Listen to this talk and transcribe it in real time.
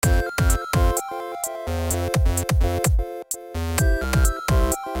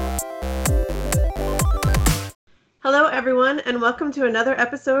everyone, and welcome to another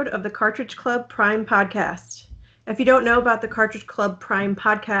episode of the Cartridge Club Prime Podcast. If you don't know about the Cartridge Club Prime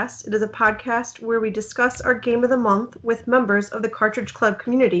Podcast, it is a podcast where we discuss our game of the month with members of the Cartridge Club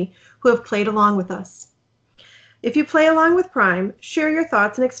community who have played along with us. If you play along with Prime, share your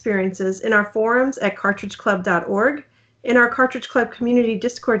thoughts and experiences in our forums at cartridgeclub.org, in our Cartridge Club community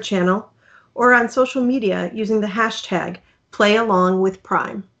Discord channel, or on social media using the hashtag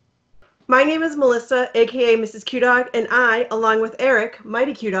PlayAlongWithPrime. My name is Melissa, aka Mrs. Q-Dog, and I, along with Eric,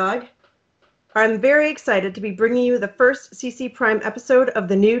 Mighty Q-Dog, I'm very excited to be bringing you the first CC Prime episode of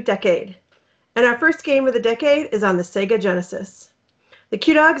the new decade. And our first game of the decade is on the Sega Genesis. The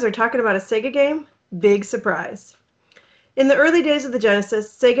Q-Dogs are talking about a Sega game? Big surprise. In the early days of the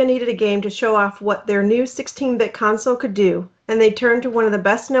Genesis, Sega needed a game to show off what their new 16-bit console could do, and they turned to one of the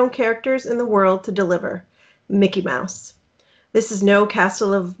best-known characters in the world to deliver, Mickey Mouse. This is no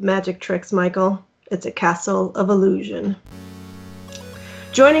castle of magic tricks, Michael. It's a castle of illusion.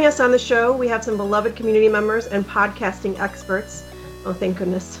 Joining us on the show, we have some beloved community members and podcasting experts. Oh, thank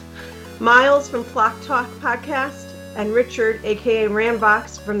goodness. Miles from Flock Talk Podcast and Richard, aka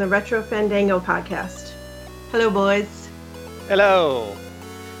Ramvox, from the Retro Fandango Podcast. Hello, boys. Hello.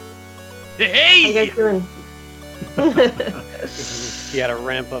 Hey! How you guys doing? You gotta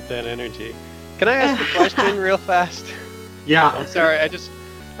ramp up that energy. Can I ask a question real fast? Yeah. I'm sorry,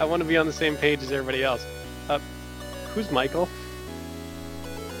 I want to be on the same page as everybody else. Who's Michael?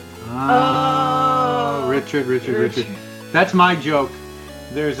 Richard. That's my joke.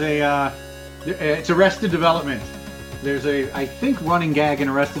 There's it's Arrested Development. There's I think running gag in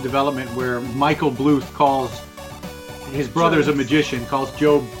Arrested Development where Michael Bluth calls his brother's a magician, calls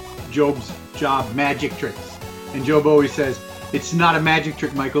Job's job magic tricks. And Job always says, "It's not a magic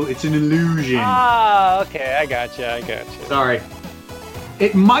trick, Michael. It's an illusion." Ah, okay. I gotcha. Sorry.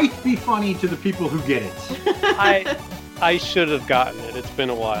 It might be funny to the people who get it. I should have gotten it. It's been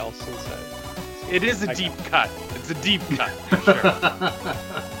a while since It is a deep cut. It's a deep cut, for sure.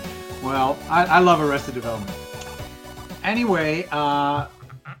 Well, I love Arrested Development. Anyway,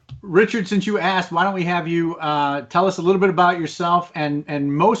 Richard, since you asked, why don't we have you tell us a little bit about yourself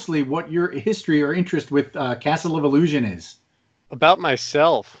and mostly what your history or interest with Castle of Illusion is? About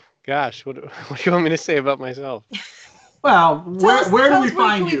myself? Gosh, what do you want me to say about myself? Well, where do we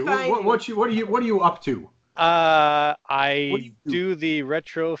find you? What are you up to? I do the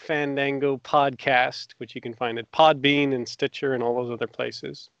Retro Fandango podcast, which you can find at Podbean and Stitcher and all those other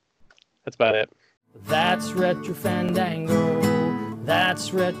places. That's about it. That's Retro Fandango.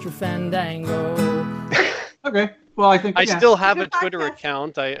 That's Retro Fandango. Okay. Well, I think I still have a Twitter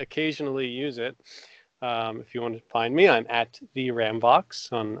account. I occasionally use it. If you want to find me, I'm at the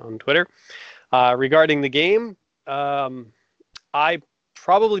Ramvox on Twitter. Regarding the game, I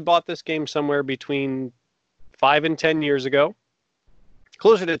probably bought this game somewhere between 5 and 10 years ago.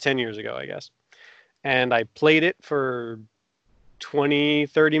 Closer to 10 years ago, I guess. And I played it for 20,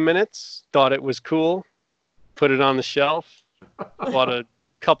 30 minutes. Thought it was cool. Put it on the shelf. Bought a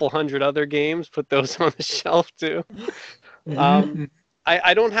couple hundred other games. Put those on the shelf too.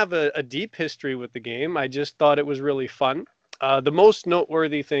 I don't have a deep history with the game. I just thought it was really fun. The most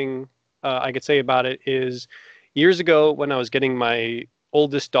noteworthy thing I could say about it is years ago when I was getting my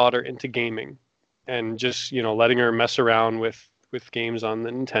oldest daughter into gaming and just, letting her mess around with games on the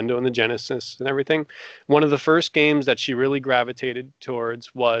Nintendo and the Genesis and everything, one of the first games that she really gravitated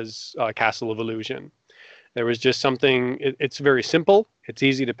towards was Castle of Illusion. There was just something, it's very simple. It's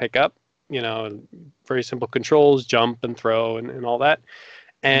easy to pick up, very simple controls, jump and throw and all that.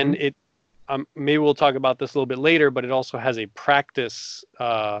 And it, maybe we'll talk about this a little bit later, but it also has a practice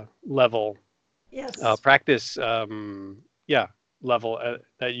level. Yes. Level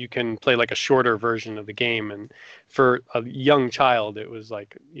that you can play like a shorter version of the game. And for a young child, it was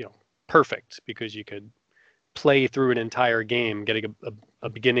like, perfect because you could play through an entire game, getting a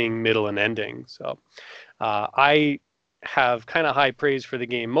beginning, middle, and ending. So I have kind of high praise for the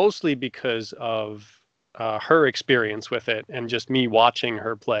game, mostly because of her experience with it and just me watching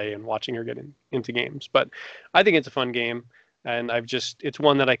her play and watching her get into games. But I think it's a fun game, and it's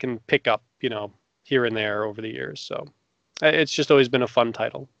one that I can pick up, here and there over the years. So it's just always been a fun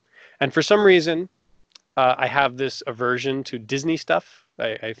title. And for some reason, I have this aversion to Disney stuff.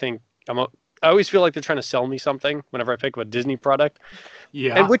 I think I always feel like they're trying to sell me something whenever I pick up a Disney product.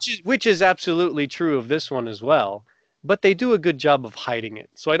 Yeah. And which is absolutely true of this one as well. But they do a good job of hiding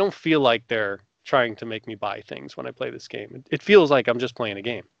it. So I don't feel like they're trying to make me buy things when I play this game. It feels like I'm just playing a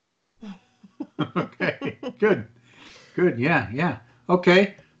game. Okay. Good. Yeah.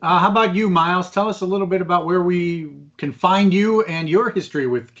 Okay. How about you, Miles? Tell us a little bit about where we can find you and your history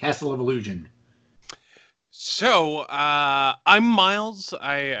with Castle of Illusion. So, I'm Miles.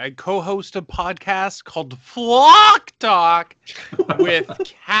 I co-host a podcast called Flock Talk with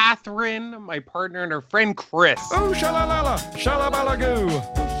Catherine, my partner, and her friend Chris. Oh, shalalala, shalabalagoo.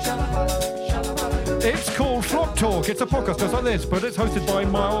 It's called Flock Talk. It's a podcast just like this, but it's hosted by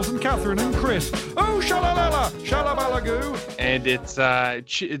Miles and Catherine and Chris. Oh, shalalala, shalabalagoo. And it's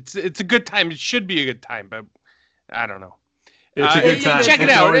a good time. It should be a good time, but I don't know. It's a good time. Check it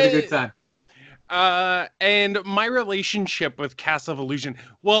It's out. always a good time. And my relationship with Castle of Illusion.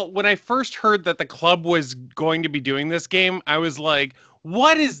 Well, when I first heard that the club was going to be doing this game, I was like,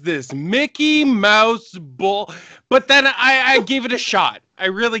 what is this Mickey Mouse bull? But then I gave it a shot. I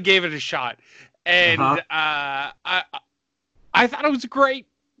really gave it a shot. And I thought it was great.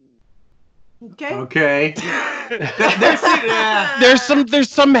 Okay. Okay. That's it. Yeah. There's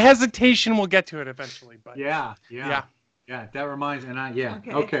some hesitation. We'll get to it eventually, but Yeah. That reminds me.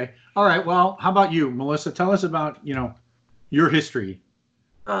 Okay. All right. Well, how about you, Melissa? Tell us about your history.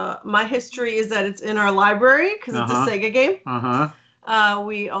 My history is that it's in our library because it's a Sega game.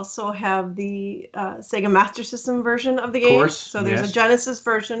 We also have the Sega Master System version of the game. Course, so there's yes. a Genesis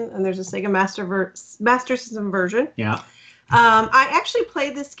version and there's a Sega Master System version. Yeah. I actually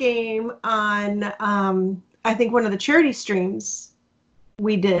played this game on, I think, one of the charity streams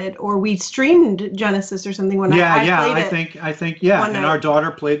we did, or we streamed Genesis or something when I played it. I think, and our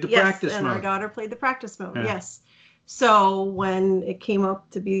daughter played the practice and mode. our daughter played the practice mode, Yeah. yes. So when it came up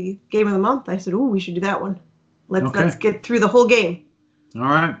to be Game of the Month, I said, "Ooh, we should do that one. Let's get through the whole game." All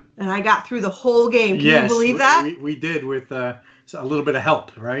right. And I got through the whole game. Can you believe that? We did with a little bit of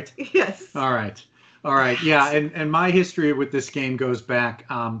help, right? Yes. All right. Yeah, and my history with this game goes back.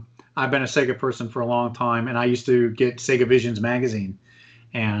 I've been a Sega person for a long time, and I used to get Sega Visions magazine.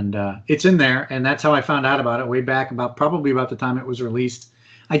 And it's in there, and that's how I found out about it way back probably about the time it was released.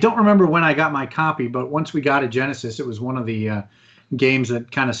 I don't remember when I got my copy, but once we got a Genesis, it was one of the games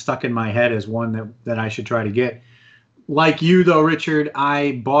that kind of stuck in my head as one that I should try to get. Like you, though, Richard,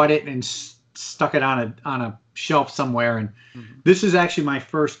 I bought it and stuck it on a shelf somewhere, and this is actually my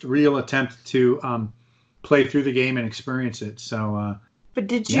first real attempt to play through the game and experience it. So. But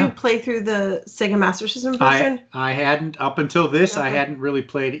did you play through the Sega Master System version? I hadn't. Up until this, Okay. I hadn't really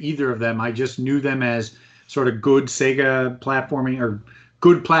played either of them. I just knew them as sort of good Sega platforming or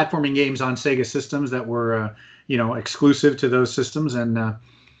good platforming games on Sega systems that were, exclusive to those systems, and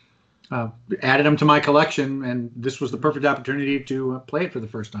added them to my collection. And this was the perfect opportunity to play it for the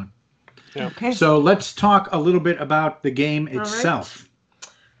first time. Yeah. Okay. So let's talk a little bit about the game itself.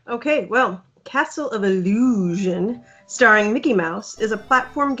 Okay, well, Castle of Illusion, starring Mickey Mouse, is a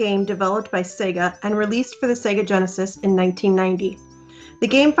platform game developed by Sega and released for the Sega Genesis in 1990. The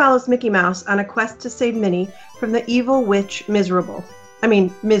game follows Mickey Mouse on a quest to save Minnie from the evil witch Mizrabel.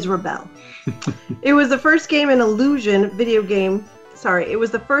 It was the first game in Illusion video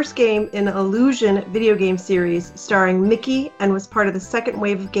game series starring Mickey and was part of the second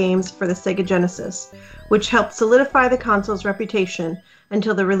wave of games for the Sega Genesis, which helped solidify the console's reputation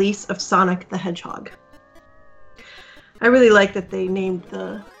until the release of Sonic the Hedgehog. I really like that they named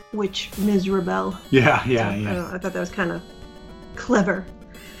the witch Mizrabel. Yeah. I thought that was kind of clever.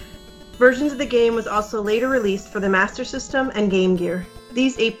 Versions of the game was also later released for the Master System and Game Gear.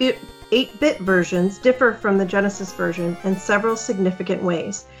 These 8-bit versions differ from the Genesis version in several significant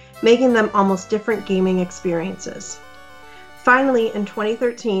ways, making them almost different gaming experiences. Finally, in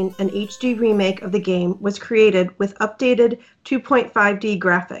 2013, an HD remake of the game was created with updated 2.5D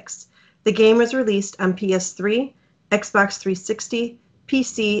graphics. The game was released on PS3, Xbox 360,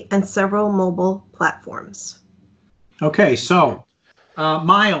 PC, and several mobile platforms. Okay, so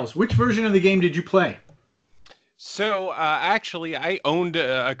Miles, which version of the game did you play? So, actually, I owned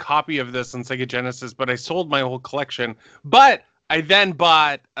a copy of this on Sega Genesis, but I sold my whole collection. But I then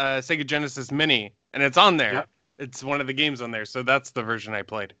bought a Sega Genesis Mini, and it's on there. Yep. It's one of the games on there, so that's the version I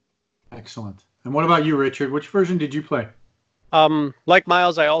played. Excellent. And what about you, Richard? Which version did you play? Like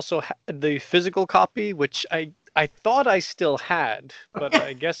Miles, I also had the physical copy, which I thought I still had, but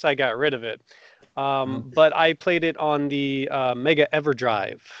I guess I got rid of it. But I played it on the Mega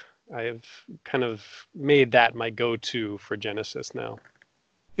EverDrive. I've kind of made that my go-to for Genesis now.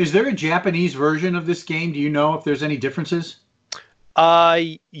 Is there a Japanese version of this game? Do you know if there's any differences?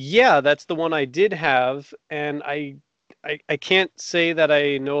 Yeah, that's the one I did have, and I can't say that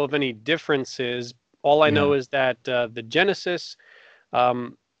I know of any differences. All I know is that the Genesis,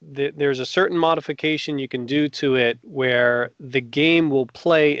 there's a certain modification you can do to it where the game will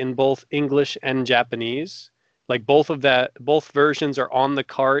play in both English and Japanese. Like both versions are on the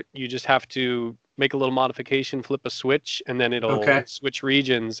cart. You just have to make a little modification, flip a switch, and then it'll switch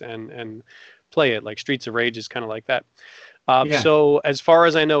regions and play it. Like Streets of Rage is kind of like that. Yeah. So as far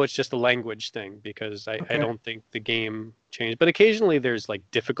as I know, it's just a language thing because I Okay. don't think the game changed. But occasionally there's like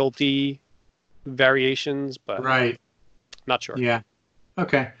difficulty variations, but Right. not sure. Yeah.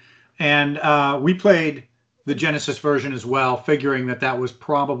 Okay. And we played the Genesis version as well, figuring that was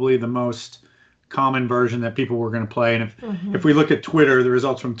probably the most common version that people were going to play. And if we look at Twitter, the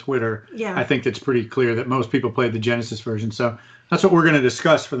results from Twitter, Yeah. I think it's pretty clear that most people played the Genesis version. So that's what we're going to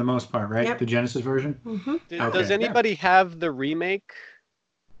discuss for the most part, right? Yep. The Genesis version. Mm-hmm. Okay. Does anybody have the remake?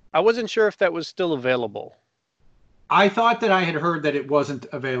 I wasn't sure if that was still available. I thought that I had heard that it wasn't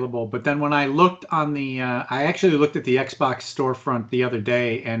available, but then when I looked on the, I actually looked at the Xbox storefront the other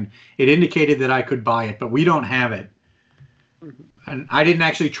day, and it indicated that I could buy it, but we don't have it. And I didn't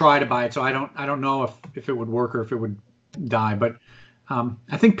actually try to buy it, so I don't know if it would work or if it would die. But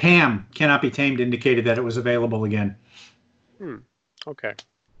I think Pam Cannot Be Tamed indicated that it was available again. Okay.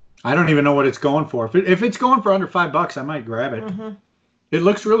 I don't even know what it's going for. If it's going for under $5, I might grab it. Mm-hmm. It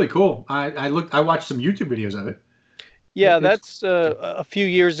looks really cool. I watched some YouTube videos of it. Yeah, It's- that's a few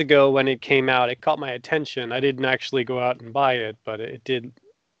years ago when it came out. It caught my attention. I didn't actually go out and buy it, but it did.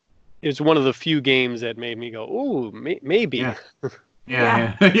 It was one of the few games that made me go, "Ooh, maybe." Yeah.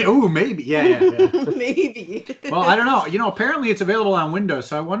 Yeah. Ooh, maybe. Yeah. Maybe. Well, I don't know. Apparently it's available on Windows,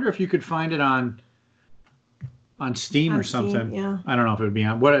 so I wonder if you could find it on Steam or On Steam, something. yeah. I don't know if it would be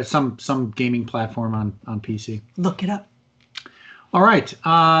on some gaming platform on PC. Look it up. All right.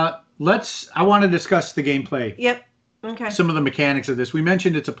 I want to discuss the gameplay. Yep. Okay. Some of the mechanics of this. We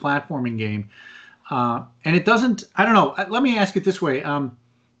mentioned it's a platforming game. And it doesn't, I don't know. Let me ask it this way.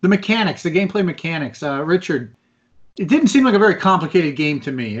 The mechanics, the gameplay mechanics, Richard, it didn't seem like a very complicated game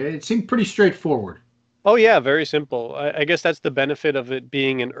to me. It seemed pretty straightforward. Oh yeah, very simple. I guess that's the benefit of it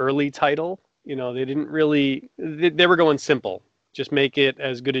being an early title. They didn't really. They were going simple. Just make it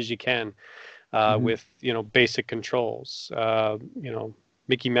as good as you can with basic controls.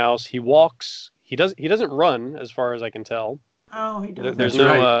 Mickey Mouse. He walks. He doesn't run, as far as I can tell. Oh, he does. There's That's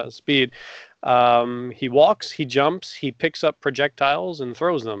no right. speed. He walks, he jumps, he picks up projectiles and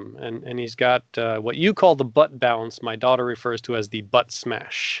throws them. And he's got what you call the butt bounce. My daughter refers to as the butt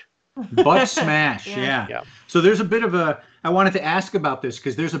smash. Butt smash, Yeah. yeah. So there's a bit of I wanted to ask about this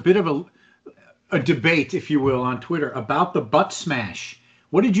because there's a bit of a debate, if you will, on Twitter about the butt smash.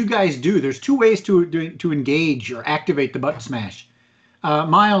 What did you guys do? There's two ways to engage or activate the butt smash.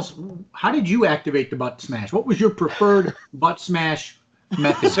 Miles, how did you activate the butt smash? What was your preferred butt smash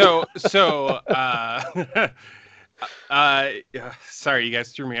method? Sorry, you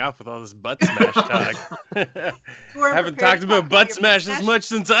guys threw me off with all this butt smash talk. We're Haven't prepared talked to about talk butt your smash butt as much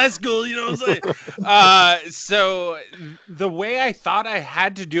since high school, you know what I'm saying? So the way I thought I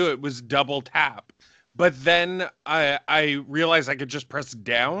had to do it was double tap. But then I realized I could just press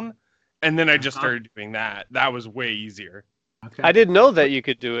down, and then I just started doing that. That was way easier. Okay. I didn't know that you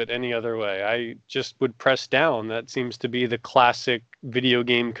could do it any other way. I just would press down. That seems to be the classic video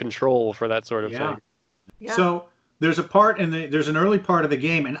game control for that sort of Yeah. thing. Yeah. So there's a part there's an early part of the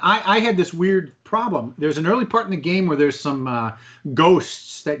game, and I had this weird problem. There's an early part in the game where there's some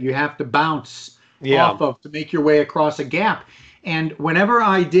ghosts that you have to bounce off of to make your way across a gap. And whenever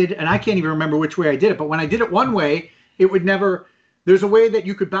I did, and I can't even remember which way I did it, but when I did it one way, it would never. There's a way that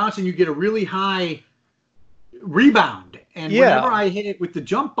you could bounce and you get a really high rebound. And whenever I hit it with the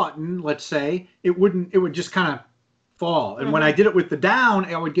jump button, let's say, it would just kind of fall. And when I did it with the down,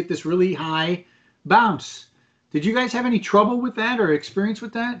 I would get this really high bounce. Did you guys have any trouble with that or experience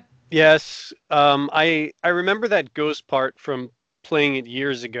with that? Yes, I remember that ghost part from playing it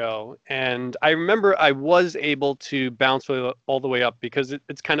years ago, and I remember I was able to bounce all the way up because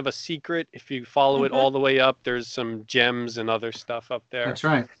it's kind of a secret. If you follow it all the way up, there's some gems and other stuff up there. That's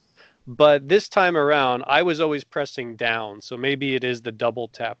right. But this time around, I was always pressing down, so maybe it is the double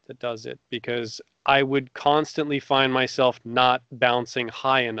tap that does it, because I would constantly find myself not bouncing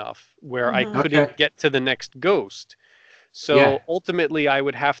high enough where I couldn't get to the next ghost. So ultimately, I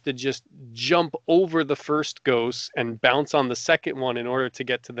would have to just jump over the first ghost and bounce on the second one in order to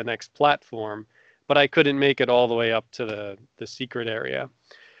get to the next platform. But I couldn't make it all the way up to the secret area.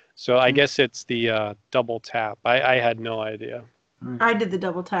 So I guess it's the double tap. I had no idea. I did the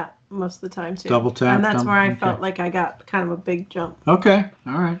double tap most of the time too. Double tap, and that's where I okay. felt like I got kind of a big jump. Okay.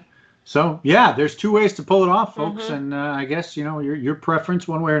 All right. So yeah, there's two ways to pull it off, folks, and I guess your preference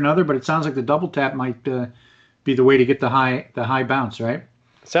one way or another. But it sounds like the double tap might be the way to get the high bounce, right?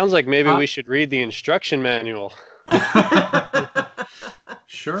 Sounds like maybe we should read the instruction manual.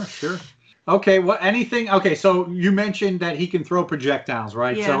 Sure. Okay. Okay. So you mentioned that he can throw projectiles,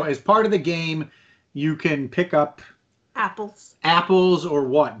 right? Yeah. So as part of the game, you can pick up Apples. apples or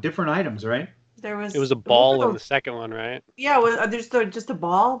what? Different items, right? There was. It was a ball in the second one, right? Yeah, there's just a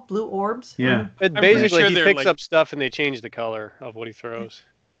ball, blue orbs. Yeah. But pretty basically, sure he they're, picks like- up stuff and they change the color of what he throws.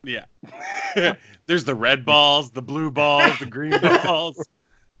 Yeah. There's the red balls, the blue balls, the green balls.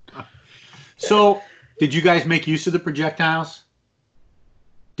 So, did you guys make use of the projectiles?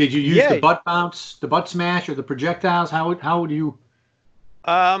 Did you use Yeah. the butt bounce, the butt smash, or the projectiles? How would you?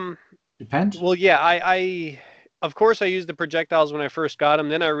 Depends. Well, yeah, I of course I used the projectiles when I first got them.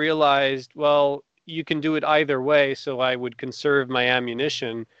 Then I realized, well, you can do it either way, so I would conserve my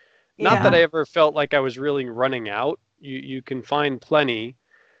ammunition. Not that I ever felt like I was really running out. You can find plenty.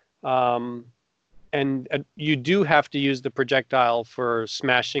 And you do have to use the projectile for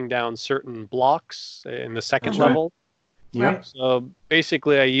smashing down certain blocks in the second That's right. level. Yep. So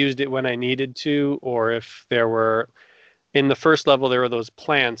basically, I used it when I needed to, or if there were, in the first level, there were those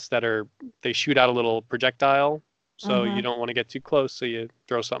plants they shoot out a little projectile. So you don't want to get too close, so you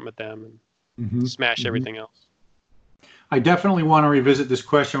throw something at them and Mhm. smash everything else. I definitely want to revisit this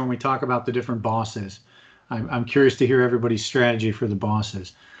question when we talk about the different bosses. I'm curious to hear everybody's strategy for the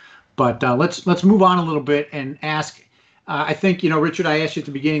bosses. But let's move on a little bit and ask. I think Richard, I asked you at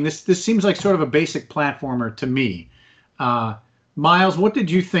the beginning. This seems like sort of a basic platformer to me. Miles, what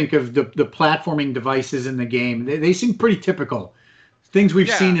did you think of the platforming devices in the game? They seem pretty typical, things we've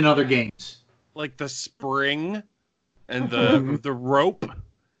seen in other games. Like the spring and the rope.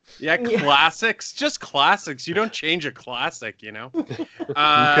 Yeah, classics. Just classics. You don't change a classic,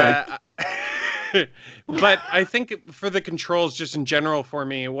 But I think for the controls, just in general for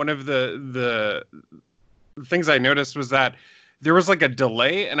me, one of the things I noticed was that there was like a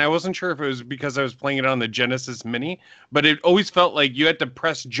delay, and I wasn't sure if it was because I was playing it on the Genesis Mini, but it always felt like you had to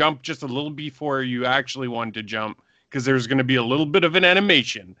press jump just a little before you actually wanted to jump, because there's going to be a little bit of an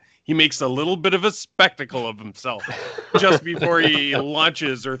animation. He makes a little bit of a spectacle of himself just before he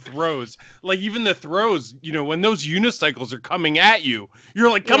launches or throws. Like even the throws, when those unicycles are coming at you, you're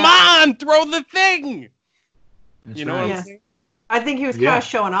like, come on, throw the thing. That's What right. I'm saying? I think he was kind of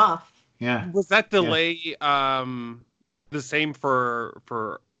showing off. Yeah. Was that delay the same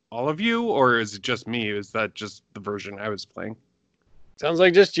for all of you, or is it just me? Is that just the version I was playing? Sounds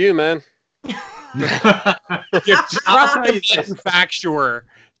like just you, man. You trust the manufacturer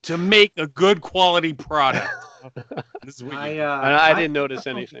to make a good quality product. This is what you- I didn't notice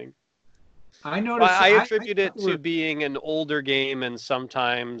anything. I noticed. I attribute it to being an older game, and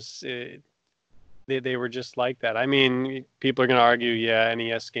sometimes they were just like that. I mean, people are going to argue,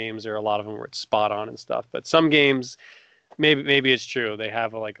 NES games, there are a lot of them where it's spot on and stuff. But some games, maybe it's true. They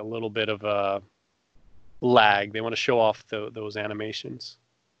have a little bit of a lag. They want to show off those animations.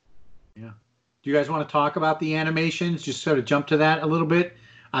 Yeah. Do you guys want to talk about the animations? Just sort of jump to that a little bit.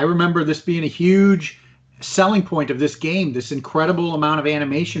 I remember this being a huge selling point of this game, this incredible amount of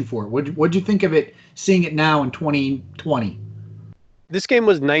animation for it. What'd you think of it, seeing it now in 2020? This game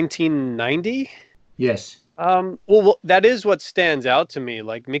was 1990? Yes. Well, that is what stands out to me.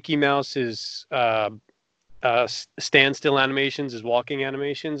 Like Mickey Mouse's standstill animations, his walking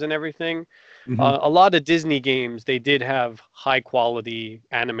animations and everything. Mhm. A lot of Disney games, they did have high quality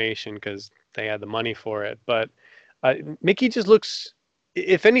animation because they had the money for it. But Mickey just looks,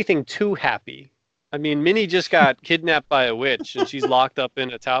 if anything, too happy. I mean, Minnie just got kidnapped by a witch and she's locked up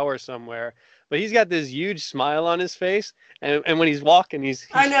in a tower somewhere. But he's got this huge smile on his face, and when he's walking, he's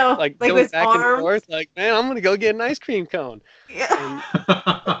I know, like like going his back arms. and forth, like, man, I'm gonna go get an ice cream cone. Yeah.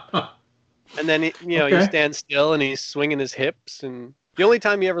 And then he Okay. stands still and he's swinging his hips. And the only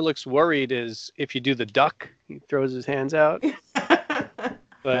time he ever looks worried is if you do the duck. He throws his hands out. But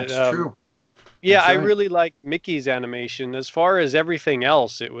That's true. yeah, That's I right. really like Mickey's animation. As far as everything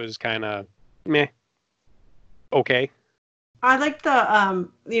else, it was kind of meh. Okay. I like the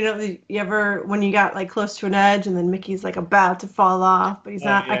you ever when you got like close to an edge and then Mickey's like about to fall off, but he's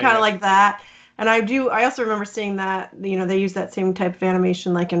not. I yeah, kind of yeah. like that. And I also remember seeing that, they use that same type of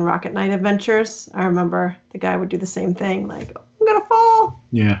animation like in Rocket Knight Adventures. I remember the guy would do the same thing, like, I'm gonna fall.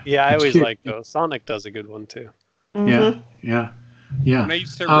 Yeah. Yeah, I It's always cute. like those. Sonic does a good one too. Mhm. Yeah. Yeah. When I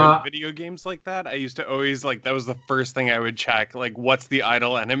used to rent video games like that, I used to always that was the first thing I would check. Like, what's the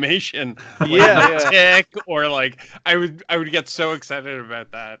idle animation? Like, Yeah, the tick, or I would get so excited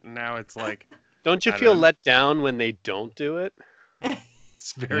about that. And now it's like, Don't you I feel don't- let down when they don't do it?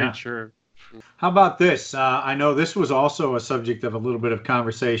 it's very Yeah. true. How about this? I know this was also a subject of a little bit of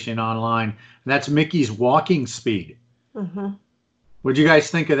conversation online. And that's Mickey's walking speed. Mhm. What'd you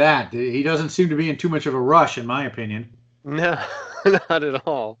guys think of that? He doesn't seem to be in too much of a rush, in my opinion. No, not at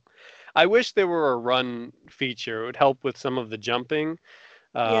all. I wish there were a run feature. It would help with some of the jumping.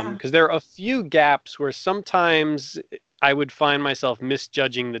 Yeah. Because there are a few gaps where sometimes I would find myself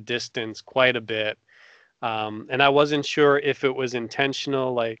misjudging the distance quite a bit. And I wasn't sure if it was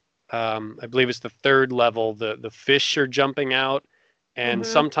intentional. Like, I believe it's the third level, the fish are jumping out. And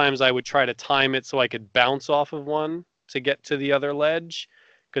sometimes I would try to time it so I could bounce off of one to get to the other ledge,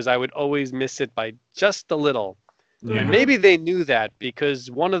 because I would always miss it by just a little. Yeah. Maybe they knew that,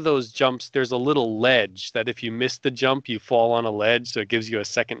 because one of those jumps, there's a little ledge that if you miss the jump, you fall on a ledge, so it gives you a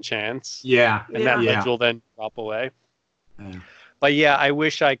second chance. Yeah. And that Yeah. ledge will then drop away. Yeah. But yeah, I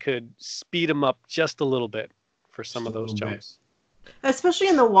wish I could speed them up just a little bit for some of Just a those little bit. jumps. Especially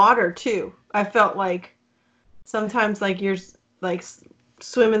in the water too. I felt like sometimes like you're like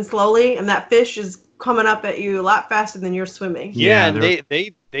swimming slowly, and that fish is coming up at you a lot faster than you're swimming. Yeah, Yeah,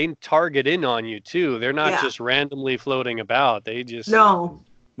 and they target in on you too. They're not Yeah. just randomly floating about. They just No.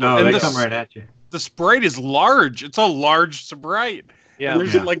 No, And they this- come right at you. The Sprite is large. It's a large Sprite. yeah. And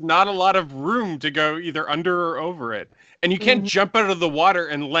there's Yeah. like not a lot of room to go either under or over it. And you can't jump out of the water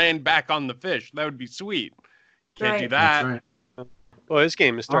and land back on the fish. That would be sweet. Can't do Right. that. That's Boy, this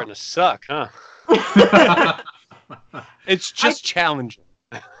game is starting to suck, huh? right. It's just challenging.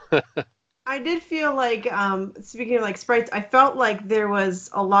 I did feel like, speaking of like sprites, I felt like there was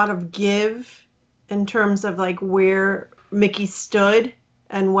a lot of give in terms of like where Mickey stood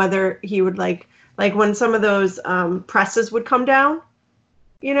and whether he would like when some of those presses would come down,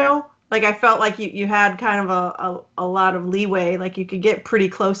 you know, like I felt like you had kind of a lot of leeway, like you could get pretty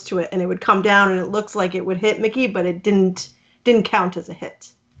close to it and it would come down and it looks like it would hit Mickey, but it didn't count as a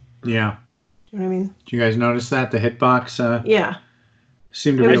hit. Yeah. Do you know what I mean? Did you guys notice that the hitbox Yeah.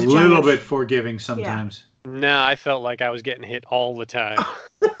 seemed to It be a was little giant. bit forgiving sometimes? No, I felt like I was getting hit all the time.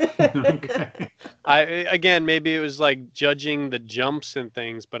 Okay. Again, maybe it was like judging the jumps and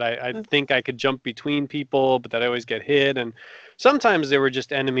things, but I think I could jump between people, but that I always get hit. And sometimes there were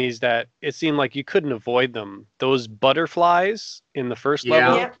just enemies that it seemed like you couldn't avoid them. Those butterflies in the first Yeah.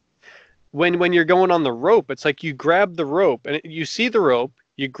 level, Yep. when you're going on the rope, it's like you grab the rope and you see the rope,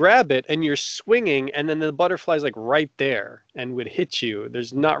 you grab it and you're swinging, and then the butterfly's like right there and would hit you.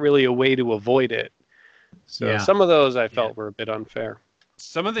 There's not really a way to avoid it. So Yeah. some of those I felt were a bit unfair.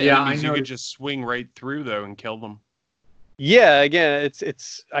 Some of the Yeah, enemies I you could noticed- just swing right through though and kill them. Yeah, again,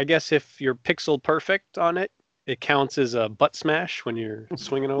 it's I guess if you're pixel perfect on it, it counts as a butt smash when you're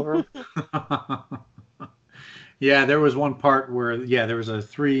swinging over 'em. Yeah, there was one part where there was a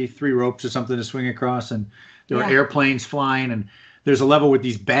three ropes or something to swing across, and there were Yeah. airplanes flying, and there's a level with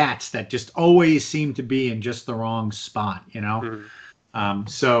these bats that just always seem to be in just the wrong spot, you know. Mhm.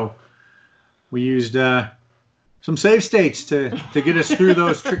 So we used some save states to get us through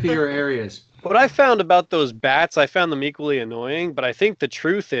those trickier areas. What I found about those bats, I found them equally annoying, but I think the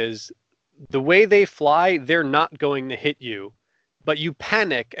truth is the way they fly, they're not going to hit you. But you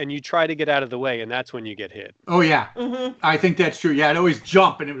panic and you try to get out of the way, and that's when you get hit. Oh yeah, Mm-hmm. I think that's true. Yeah, I'd always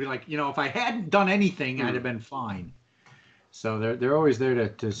jump, and it would be like, if I hadn't done anything, I'd have been fine. So they're always there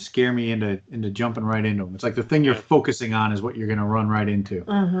to scare me into jumping right into them. It's like the thing you're focusing on is what you're going to run right into.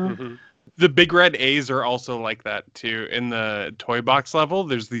 Mm-hmm. Mhm. The big red A's are also like that too. In the toy box level,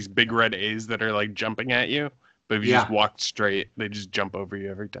 there's these big red A's that are like jumping at you. But if you just walk straight, they just jump over you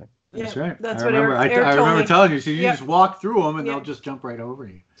every time. That's Yeah, right. that's I what remember. Eric I told remember me. telling you. So you Yep. just walk through them, and Yeah. they'll just jump right over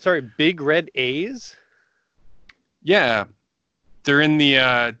you. Sorry, big red A's? Yeah, they're in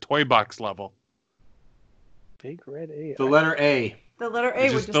the toy box level. Big red A. The letter A. The letter A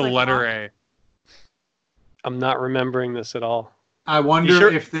It's was just just the like letter walk. A. I'm not remembering this at all. I wonder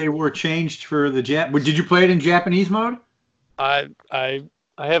sure? if they were changed for the Did you play it in Japanese mode? I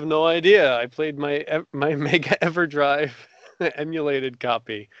have no idea. I played my Mega EverDrive emulated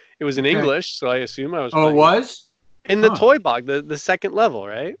copy. It was in Okay. English, so I assume I was. Oh, it playing was? in the Huh. toy box, the second level,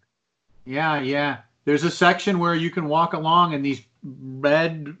 right? Yeah. There's a section where you can walk along, and these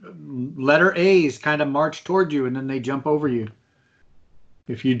red letter A's kind of march toward you, and then they jump over you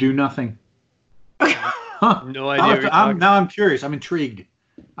if you do nothing. Huh. No idea. What you're talking Now I'm curious. I'm intrigued.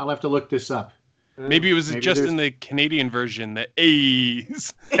 I'll have to look this up. Maybe it was Maybe just there's- in the Canadian version, the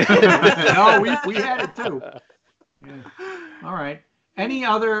A's. No, we had it too. Yeah. All right. Any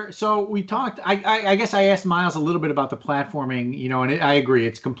other? So we talked. I guess I asked Miles a little bit about the platforming. And I agree.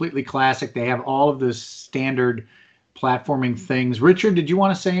 It's completely classic. They have all of the standard platforming things. Richard, did you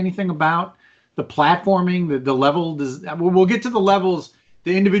want to say anything about the platforming? The level? We'll get to the levels,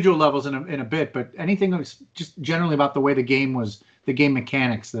 the individual levels in a bit. But anything just generally about the way the game was, the game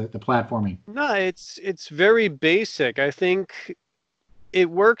mechanics, the platforming. No, it's very basic. I think it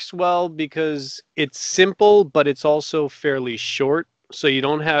works well because it's simple, but it's also fairly short, so you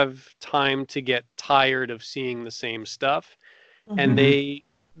don't have time to get tired of seeing the same stuff. Mm-hmm. And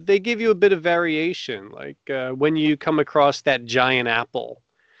they give you a bit of variation. Like when you come across that giant apple,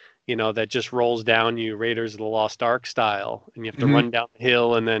 that just rolls down you, Raiders of the Lost Ark style, and you have to Mhm. run down the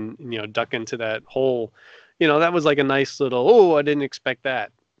hill and then, duck into that hole. That was like a nice little, oh, I didn't expect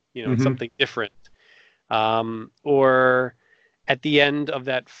that. It's Mhm. something different. Or at the end of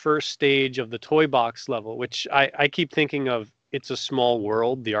that first stage of the toy box level, which I keep thinking of, It's a Small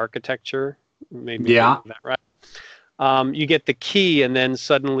World, the architecture made me Yeah. think of that, right? You get the key, and then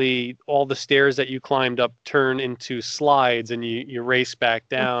suddenly all the stairs that you climbed up turn into slides, and you race back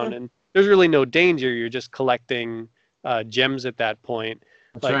down. Mhm. And there's really no danger. You're just collecting gems at that point.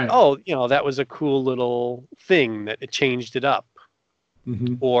 That's Like, right. oh, that was a cool little thing that it changed it up.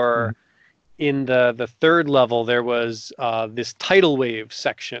 Mhm. Or in the third level, there was this tidal wave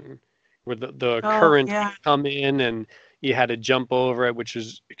section where the Oh, current yeah. would come in and you had to jump over it, which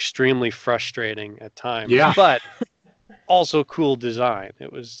was extremely frustrating at times. Yeah. But also cool design.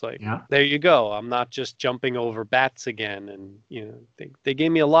 It was like, Yeah. there you go. I'm not just jumping over bats again. And, they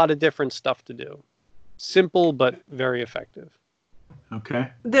gave me a lot of different stuff to do. Simple, but very effective. Okay.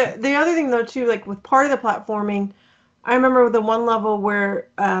 The other thing though too, like with part of the platforming, I remember the one level where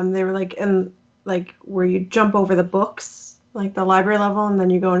they were like in like where you jump over the books, like the library level, and then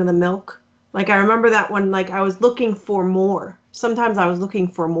you go into the milk. Like I remember that one. Like I was looking for more. Sometimes I was looking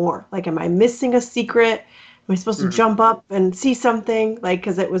for more. Like, am I missing a secret? Am I supposed to Mhm. jump up and see something? Like,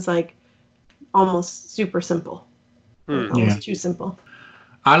 because it was like almost super simple, like Hmm. almost too simple.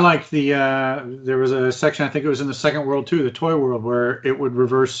 I liked there was a section, I think it was in the second world too, the toy world, where it would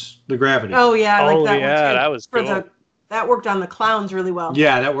reverse the gravity. Oh yeah, I like Oh, that yeah, one too. that was For cool. that worked on the clowns really well.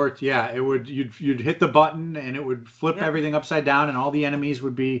 Yeah, that worked. Yeah, it would. You'd hit the button and it would flip Yep. everything upside down, and all the enemies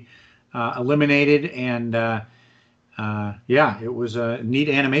would be eliminated. And yeah, it was a neat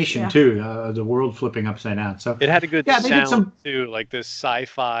animation Yeah. too. The world flipping upside down. So It had a good yeah, they did sound some. too, like this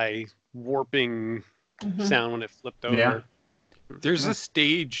sci-fi warping Mhm. sound when it flipped over. Yeah. There's a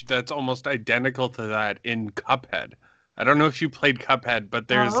stage that's almost identical to that in Cuphead. I don't know if you played Cuphead, but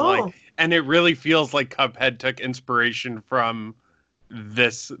there's Oh. and it really feels like Cuphead took inspiration from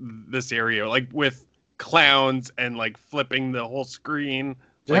this area, like with clowns and like flipping the whole screen. Is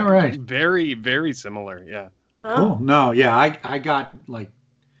that Like right? very, very similar. Yeah. Cool. No, yeah, I got like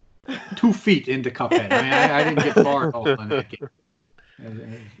 2 feet into Cuphead. I mean, I didn't get far at all in that game.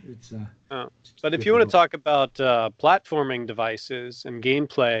 It's But if you want to talk about platforming devices and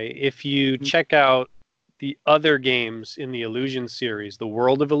gameplay, if you check out the other games in the Illusion series, the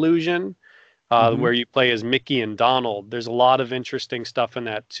World of Illusion, where you play as Mickey and Donald, there's a lot of interesting stuff in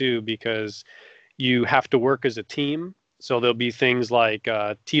that too, because you have to work as a team. So there'll be things like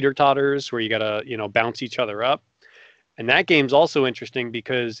teeter-totters where you got to, bounce each other up. And that game's also interesting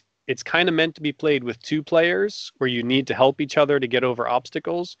because it's kind of meant to be played with 2 players where you need to help each other to get over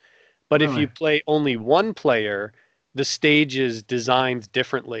obstacles. But if Really? you play only 1 player, the stage is designed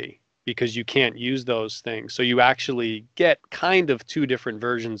differently because you can't use those things. So you actually get kind of 2 different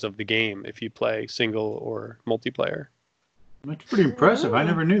versions of the game if you play single or multiplayer. That's pretty impressive. I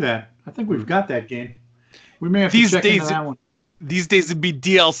never knew that. I think we've got that game. We may have to These check into days- that one. These days it'd be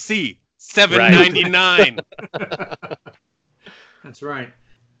DLC, $7.99. That's right.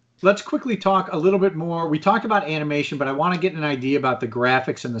 Let's quickly talk a little bit more. We talked about animation, but I want to get an idea about the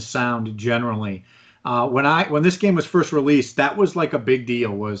graphics and the sound generally. When this game was first released, that was like a big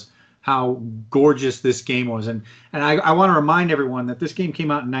deal, was how gorgeous this game was. And I want to remind everyone that this game came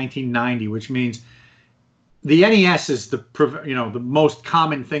out in 1990, which means the NES is the most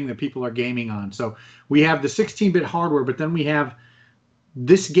common thing that people are gaming on. So we have the 16-bit hardware, but then we have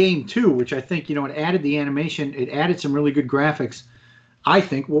this game too, which I think, it added the animation, it added some really good graphics. I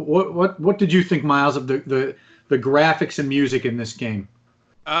think. What did you think, Miles, of the graphics and music in this game?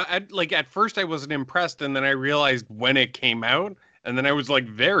 At first I wasn't impressed, and then I realized when it came out, and then I was like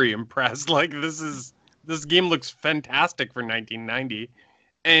very impressed. Like this game looks fantastic for 1990,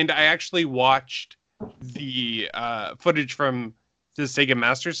 and I actually watched the footage from the Sega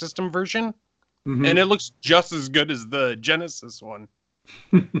Master System version, Mhm. and it looks just as good as the Genesis one.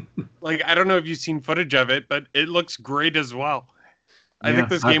 Like, I don't know if you've seen footage of it, but it looks great as well. I think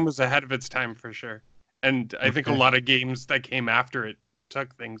this game was ahead of its time for sure. And I think a lot of games that came after it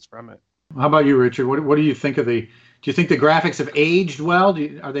took things from it. How about you, Richard? What do you think of do you think the graphics have aged well?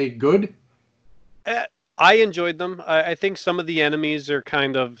 Are they good? I enjoyed them. I think some of the enemies are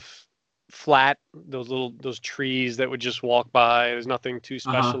kind of flat. Those trees that would just walk by. There's nothing too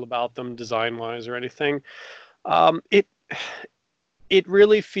special about them design-wise or anything. It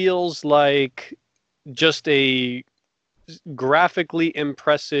really feels like just a graphically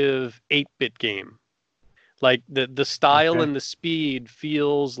impressive 8-bit game. Like the style Okay. and the speed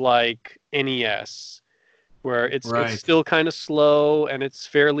feels like NES, where Right. it's still kind of slow and it's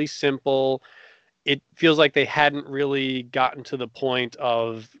fairly simple. It feels like they hadn't really gotten to the point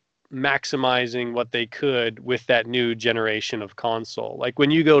of maximizing what they could with that new generation of console. Like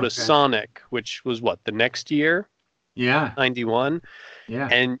when you go to Okay. Sonic, which was what, the next year, Yeah. 91, Yeah.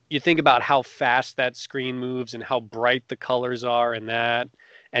 and you think about how fast that screen moves and how bright the colors are and that,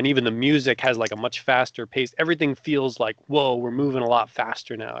 and even the music has like a much faster pace. Everything feels like, whoa, we're moving a lot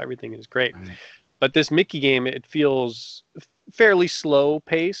faster now. Everything is great. Right. But this Mickey game, it feels fairly slow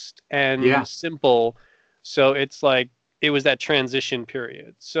paced and Yeah. simple. So it's like it was that transition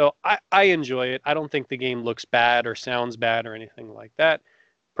period. So I enjoy it. I don't think the game looks bad or sounds bad or anything like that.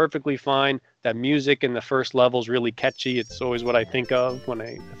 Perfectly fine. That music in the first level is really catchy. It's always what I think of when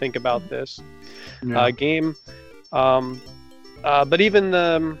I think about this Yeah. game. But even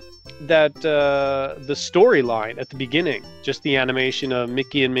the storyline at the beginning, just the animation of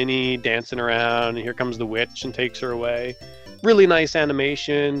Mickey and Minnie dancing around, and here comes the witch and takes her away. Really nice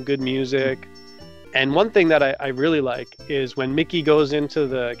animation, good music. And one thing that I really like is when Mickey goes into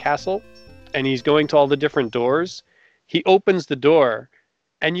the castle and he's going to all the different doors, he opens the door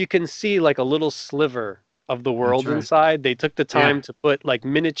and you can see like a little sliver of the world right. inside. They took the time Yeah. to put like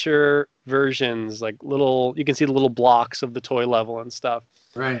miniature versions, like little, you can see the little blocks of the toy level and stuff,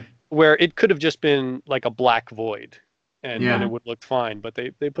 Right. where it could have just been like a black void and Yeah. it would look fine, but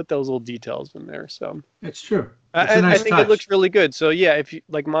they put those little details in there. So It's true. It's a I nice think touch. it looks really good. So yeah, if you,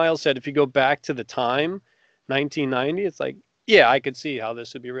 like Miles said, if you go back to the time, 1990, it's like, yeah, I could see how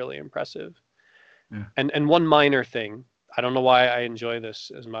this would be really impressive. Yeah. And one minor thing, I don't know why I enjoy this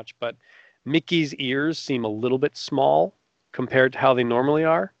as much, but Mickey's ears seem a little bit small compared to how they normally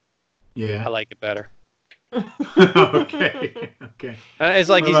are. I Yeah. like it better. Okay. Okay. It's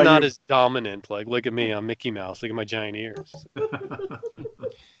like What he's about not you? as dominant. Like, look at me, I'm Mickey Mouse. Look at my giant ears.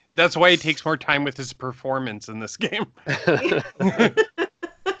 That's why he takes more time with his performance in this game.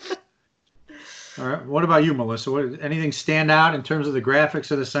 All right. What about you, Melissa? Anything stand out in terms of the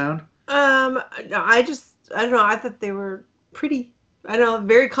graphics or the sound? I don't know. I thought they were pretty. I don't know,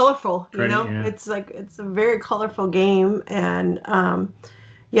 very colorful. Pretty, you know, yeah. it's like it's a very colorful game, and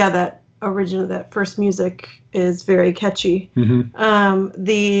yeah, that first music is very catchy. Mm-hmm.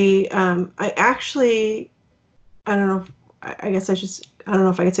 I actually, I don't know. I guess I don't know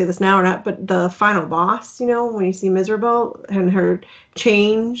if I could say this now or not, but the final boss, you know, when you see Miserable and her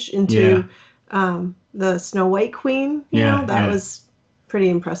change into the Snow White Queen, you know, that was pretty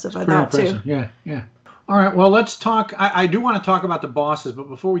impressive. I thought too. Yeah, yeah. All right, well, let's talk. I do want to talk about the bosses, but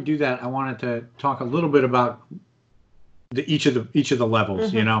before we do that, I wanted to talk a little bit about each of the levels.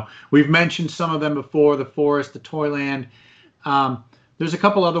 Mm-hmm. You know, we've mentioned some of them before: the forest, the Toyland. There's a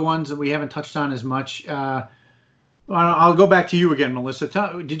couple other ones that we haven't touched on as much. I'll go back to you again, Melissa.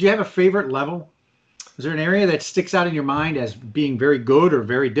 Did you have a favorite level? Is there an area that sticks out in your mind as being very good or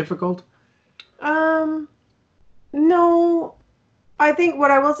very difficult? No. I think what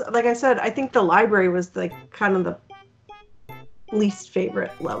I was, like I said, I think the library was like kind of the least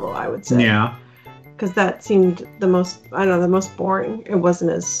favorite level, I would say. Yeah. Because that seemed the most, I don't know, the most boring. It wasn't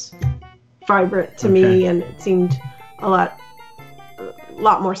as vibrant to me, and it seemed a lot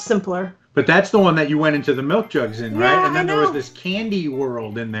more simpler. But that's the one that you went into the milk jugs in, right? Yeah, And then I there was know. this candy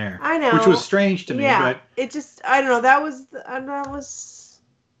world in there. I know. Which was strange to me. Yeah, But it just, I don't know, that was the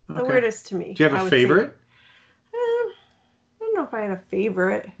okay. weirdest to me. Do you have I a would say. favorite? I don't know if I had a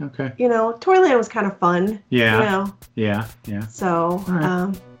favorite. Okay. You know, Toyland was kind of fun. Yeah. You know, Yeah. so, All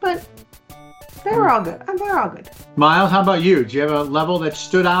right. but they were all good. They're all good. Miles, how about you? Do you have a level that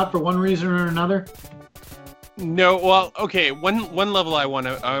stood out for one reason or another? No, well, okay. One level I want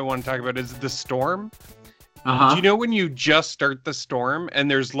to talk about is the storm. Uh-huh. Do you know when you just start the storm and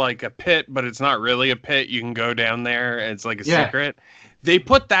there's like a pit, but it's not really a pit? You can go down there. And it's like a secret. They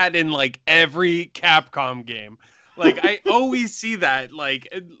put that in like every Capcom game. Like I always see that, like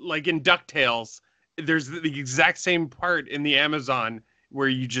in DuckTales. There's the exact same part in the Amazon where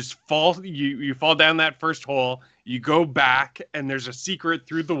you just fall. You fall down that first hole. You go back and there's a secret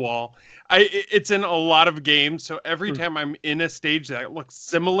through the wall. It's in a lot of games, so every time I'm in a stage that looks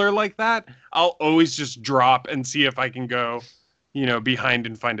similar like that, I'll always just drop and see if I can go, behind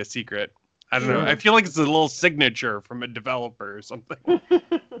and find a secret. I don't know. I feel like it's a little signature from a developer or something.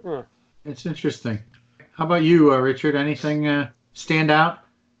 It's interesting. How about you, Richard? Anything stand out?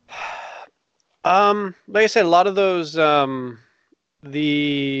 Like I said, a lot of those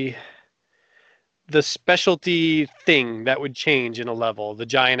the specialty thing that would change in a level, the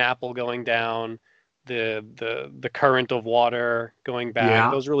giant apple going down, the current of water going back. Yeah.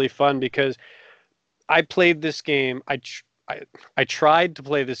 Those are really fun because I played this game. I tried to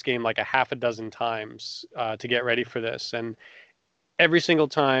play this game like a half a dozen times to get ready for this, and every single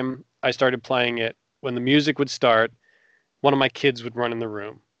time I started playing it, when the music would start, one of my kids would run in the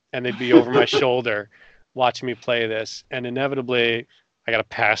room, and they'd be over my shoulder watching me play this, and inevitably I got to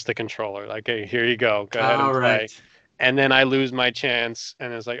pass the controller. Like, hey, here you go. Go ahead and All play. right. And then I lose my chance,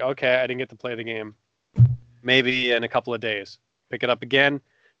 and it's like, okay, I didn't get to play the game. Maybe in a couple of days. Pick it up again.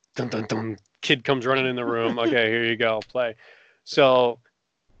 Dun, dun, dun. Kid comes running in the room. Okay, here you go. Play. So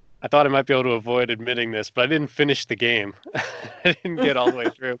I thought I might be able to avoid admitting this, but I didn't finish the game. I didn't get all the way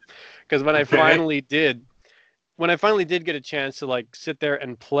through. Because when I finally did get a chance to like sit there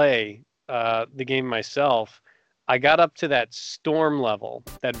and play the game myself, I got up to that storm level,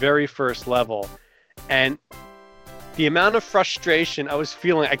 that very first level, and the amount of frustration I was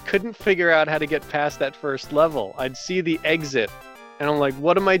feeling, I couldn't figure out how to get past that first level. I'd see the exit, and I'm like,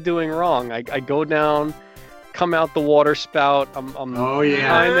 what am I doing wrong? I go down, come out the water spout, I'm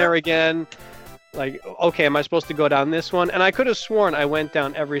behind there again. Like, okay, am I supposed to go down this one? And I could have sworn I went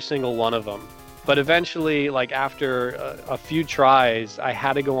down every single one of them. But eventually, like after a few tries, I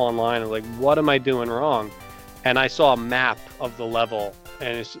had to go online and like, what am I doing wrong? And I saw a map of the level,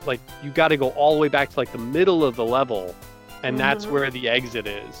 and it's like you got to go all the way back to like the middle of the level, and that's where the exit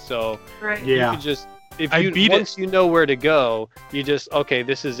is. So Right. you Yeah. could just once you know where to go, you just okay,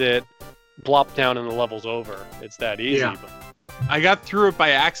 this is it. Plop down and the level's over. It's that easy. Yeah. But I got through it by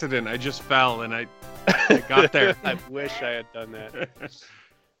accident. I just fell and I got there. I wish I had done that.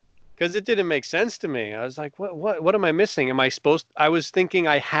 Because it didn't make sense to me. I was like, what am I missing? I was thinking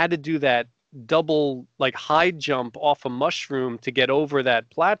I had to do that double like high jump off a mushroom to get over that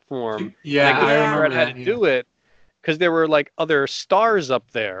platform. Yeah, and I couldn't I figure remember out how that. to do it because there were like other stars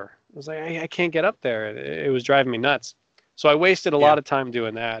up there. I was like, I can't get up there. It was driving me nuts. So I wasted a lot of time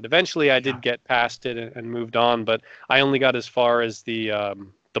doing that. Eventually I did get past it and moved on, but I only got as far as the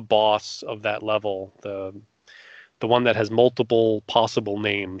boss of that level, the one that has multiple possible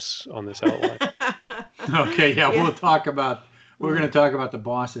names on this outline. Okay, yeah, we're going to talk about the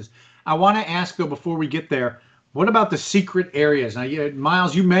bosses. I want to ask though, before we get there, what about the secret areas? Now,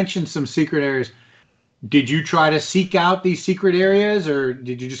 Miles, you mentioned some secret areas. Did you try to seek out these secret areas, or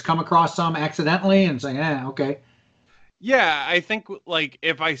did you just come across some accidentally and say, okay? Yeah, I think like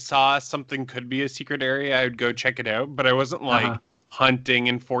if I saw something could be a secret area, I would go check it out. But I wasn't like hunting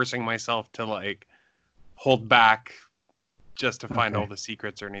and forcing myself to like hold back just to find all the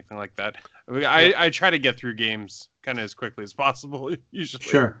secrets or anything like that. I try to get through games kind of as quickly as possible usually.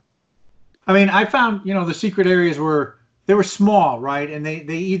 Sure. I mean, I found, the secret areas were small, right? And they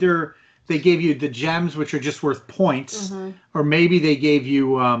gave you the gems, which are just worth points, or maybe they gave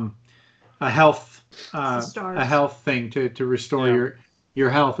you a health thing to restore your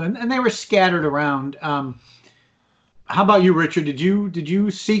health, and they were scattered around. How about you, Richard? Did you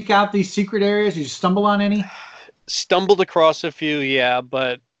seek out these secret areas? Did you stumble on any? Stumbled across a few, yeah,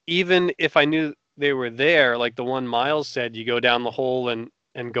 but even if I knew they were there, like the one Miles said, you go down the hole and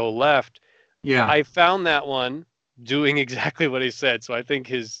go left. Yeah. I found that one doing exactly what he said, so I think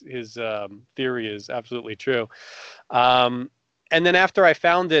his theory is absolutely true. And then after I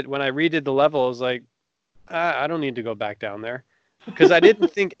found it, when I redid the level, I was like, I don't need to go back down there, because I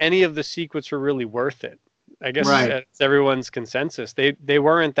didn't think any of the secrets were really worth it. I guess it's everyone's consensus. They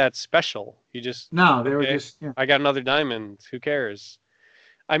weren't that special. You just they were just. Yeah. I got another diamond. Who cares?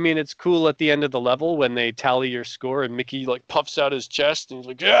 I mean, it's cool at the end of the level when they tally your score and Mickey like puffs out his chest and he's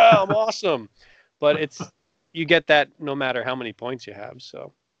like, "Yeah, I'm awesome." But you get that no matter how many points you have.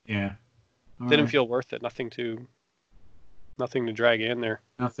 So yeah, didn't feel worth it. Nothing to drag in there.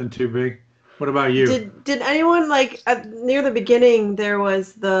 Nothing too big. What about you? Did anyone like near the beginning there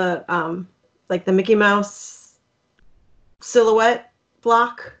was the like the Mickey Mouse silhouette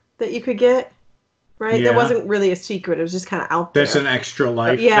block that you could get, right? Yeah. That wasn't really a secret. It was just kind of out there. That's an extra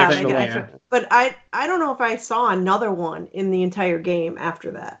life. Yeah, thing, like an extra. But I don't know if I saw another one in the entire game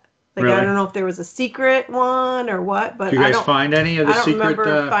after that. Like Really? I don't know if there was a secret one or what. But Did you guys find any of the I don't secret?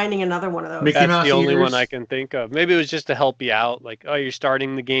 remember finding another one of those. Mickey That's Mouse the only ears? one I can think of. Maybe it was just to help you out. Like, oh, you're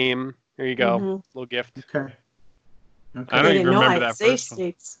starting the game. Here you go. Little gift. Okay. I don't even remember that save first one.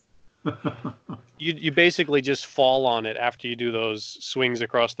 states. You basically just fall on it after you do those swings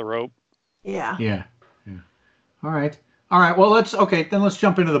across the rope. Yeah. Yeah. All right. Well, let's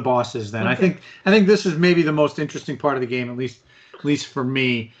jump into the bosses then. Okay. I think this is maybe the most interesting part of the game, at least for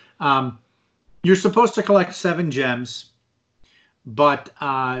me. You're supposed to collect 7 gems, but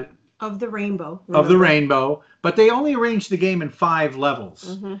Of the rainbow. of the rainbow, but they only arrange the game in 5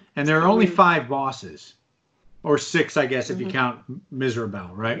 levels, and there are only 5 bosses, or 6, I guess, if you count Miserable,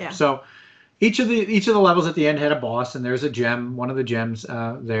 right? Yeah. So each of the levels at the end had a boss, and there's a gem, one of the gems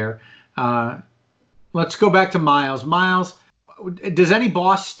there. Let's go back to Miles. Miles, does any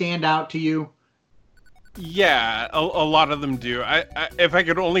boss stand out to you? Yeah, a lot of them do. I if I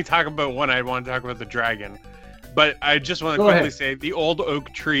could only talk about one, I'd want to talk about the dragon. But I just want to quickly say the old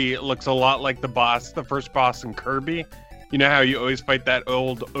oak tree looks a lot like the first boss in Kirby. You know how you always fight that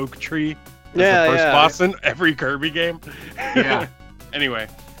old oak tree? That's the first boss in every Kirby game. Yeah. Anyway,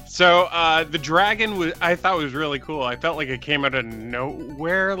 so the dragon I thought was really cool. I felt like it came out of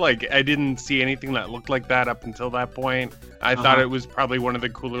nowhere. Like I didn't see anything that looked like that up until that point. I thought it was probably one of the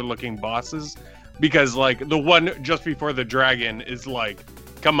cooler looking bosses. Because, like, the one just before the dragon is like,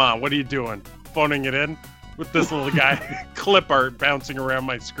 come on, what are you doing? Phoning it in with this little guy, clip art bouncing around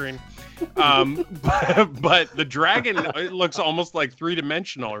my screen. But the dragon, it looks almost like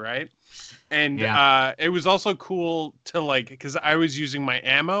three-dimensional, right? And it was also cool to, like, because I was using my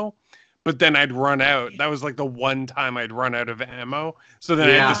ammo, but then I'd run out. That was, like, the one time I'd run out of ammo. So then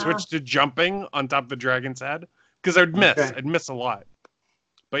I had to switch to jumping on top of the dragon's head. Because I'd miss. Okay. I'd miss a lot.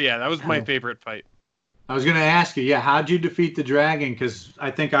 But yeah, that was my favorite fight. I was going to ask you, how'd you defeat the dragon? Because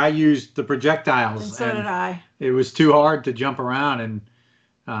I think I used the projectiles. And so did I. It was too hard to jump around. And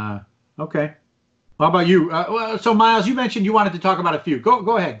okay. How about you? So Miles, you mentioned you wanted to talk about a few.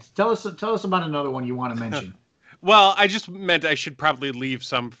 Go ahead. Tell us about another one you want to mention. Well, I just meant I should probably leave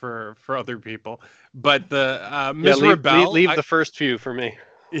some for other people. But the Ms. Rebelle... Leave the first few for me.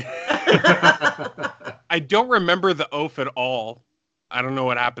 I don't remember the oaf at all. I don't know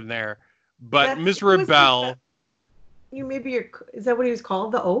what happened there. But Ms. Rebelle... Is that what he was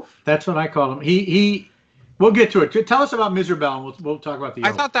called? The oaf? That's what I call him. We'll get to it. Tell us about Ms. Rebelle, and we'll talk about the oaf.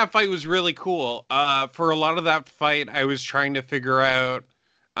 I thought that fight was really cool. For a lot of that fight, I was trying to figure out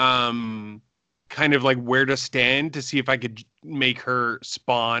kind of like where to stand to see if I could make her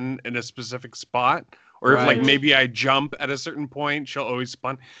spawn in a specific spot. Or if like maybe I jump at a certain point, she'll always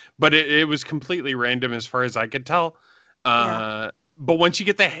spawn. But it was completely random as far as I could tell. But once you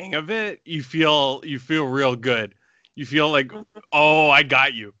get the hang of it, you feel real good. You feel like, oh, I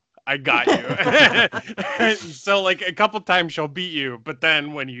got you. So like a couple times she'll beat you, but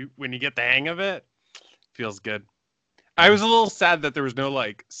then when you get the hang of it, it feels good. I was a little sad that there was no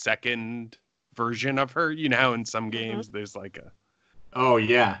like second version of her. You know how in some games there's like a. Oh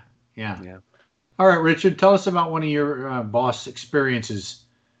yeah. All right, Richard, tell us about one of your boss experiences.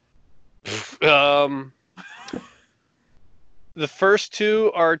 The first two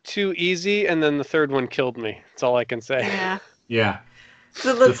are too easy, and then the third one killed me. That's all I can say. Yeah.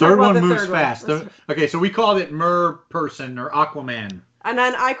 So the third one moves fast. Okay, so we called it Mer Person or Aquaman. And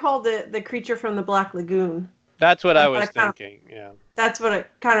then I called it the creature from the Black Lagoon. That's what I was thinking, That's what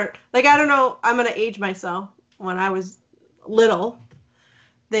it kind of... Like, I don't know, I'm going to age myself. When I was little,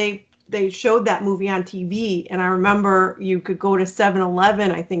 they showed that movie on TV, and I remember you could go to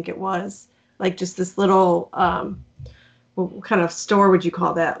 7-Eleven, I think it was, like just this little... what kind of store would you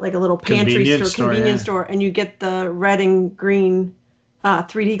call that? Like a little pantry convenience store, and you get the red and green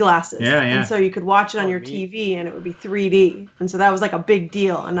 3D glasses. And so you could watch it on your TV, and it would be 3D. And so that was like a big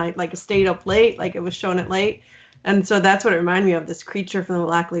deal. And I like stayed up late, like it was shown at late. And so that's what it reminded me of, this creature from the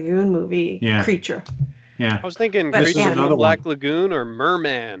Black Lagoon movie. Creature. Yeah. I was thinking Creature from the Black Lagoon or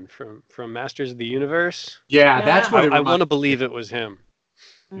Merman from Masters of the Universe. Yeah, that's what I want to believe it was him.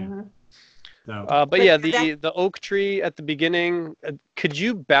 Mm-hmm. No. But yeah, the oak tree at the beginning, could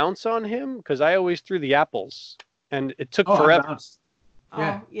you bounce on him? Because I always threw the apples, and it took forever.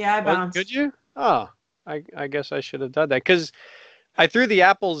 I bounced. Could you? Oh, I guess I should have done that, because I threw the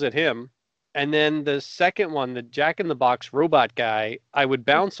apples at him, and then the second one, the Jack-in-the-Box robot guy, I would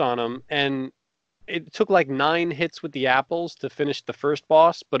bounce on him, and it took like 9 hits with the apples to finish the first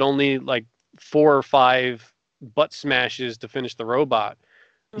boss, but only like 4 or 5 butt smashes to finish the robot.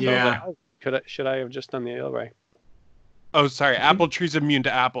 Yeah. So should I have just done the other way? Oh, sorry. Apple tree's immune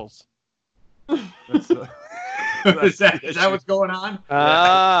to apples. Is that what's going on?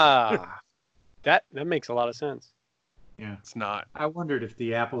 That makes a lot of sense. Yeah, it's not. I wondered if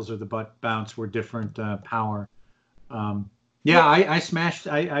the apples or the butt bounce were different power. I smashed.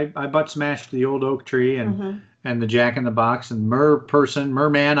 I butt smashed the old oak tree and the Jack-in-the-Box and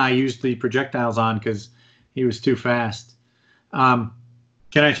Merman. I used the projectiles on because he was too fast.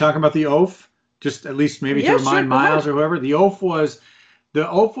 Can I talk about the oaf? Just at least maybe to remind Miles or whoever. The oaf was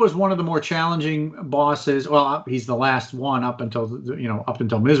one of the more challenging bosses. Well, he's the last one up until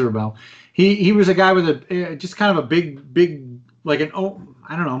Ms. Rebelle. He was a guy with just kind of a big like an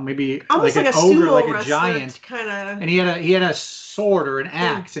I don't know, maybe almost like an an ogre, sumo like a giant kind of. And he had a sword or an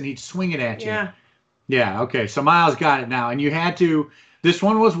axe, and he'd swing it at you. Yeah. Yeah. Okay. So Miles got it now, and you had to This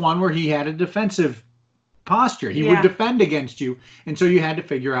one was one where he had a defensive posture. He Yeah. would defend against you, and so you had to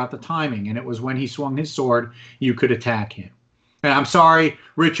figure out the timing. And it was when he swung his sword, you could attack him. And I'm sorry,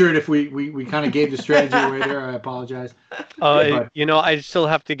 Richard, if we kind of gave the strategy away there. I apologize. But- I still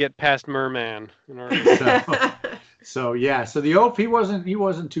have to get past Merman in order. So yeah, so the Oaf he wasn't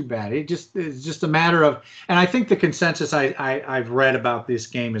tit's just a matter of, and I think the consensus I've read about this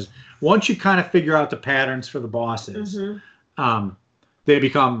game is once you kind of figure out the patterns for the bosses, they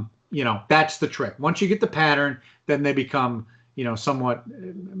become, that's the trick. Once you get the pattern, then they become, somewhat,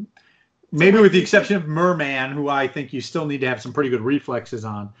 maybe with the exception of Merman, who I think you still need to have some pretty good reflexes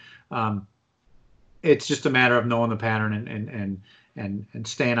on. It's just a matter of knowing the pattern and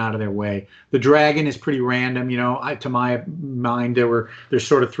staying out of their way. The dragon is pretty random, to my mind there's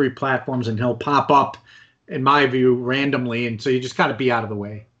sort of 3 platforms and he'll pop up, in my view, randomly, and so you just gotta be out of the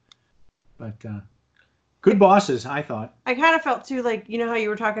way. But good bosses, I thought. I kind of felt too, like, how you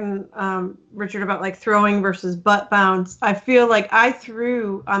were talking, Richard, about like throwing versus butt bounce. I feel like I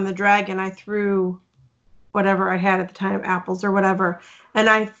threw on the dragon, I threw whatever I had at the time, apples or whatever, and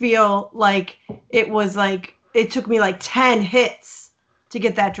I feel like it was like it took me like 10 hits to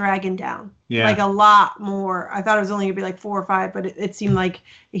get that dragon down. Yeah. Like a lot more. I thought it was only gonna be like 4 or 5, but it seemed like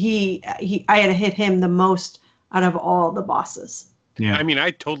I had to hit him the most out of all the bosses. Yeah. I mean,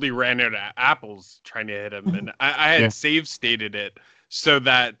 I totally ran out of apples trying to hit him, and I had save stated it so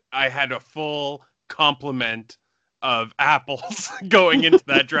that I had a full complement of apples going into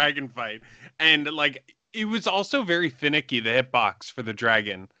that dragon fight. And like, it was also very finicky, the hitbox for the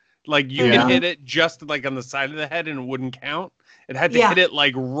dragon. Like, you could hit it just like on the side of the head and it wouldn't count. It had to hit it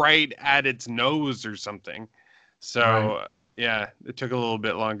like right at its nose or something. So it took a little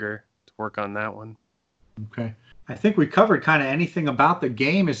bit longer to work on that one. Okay. I think we covered kind of anything about the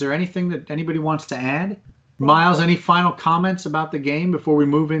game. Is there anything that anybody wants to add? Miles, any final comments about the game before we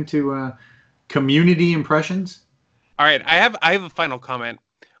move into community impressions? All right, I have a final comment.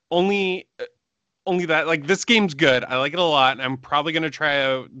 Only that, like, this game's good. I like it a lot. And I'm probably going to try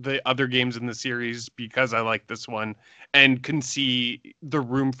out the other games in the series because I like this one and can see the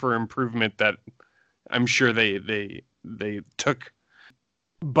room for improvement that I'm sure they took.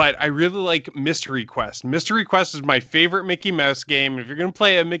 But I really like Mystery Quest. Mystery Quest is my favorite Mickey Mouse game. If you're going to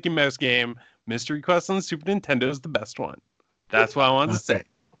play a Mickey Mouse game, Mystery Quest on the Super Nintendo is the best one. That's what I wanted to say.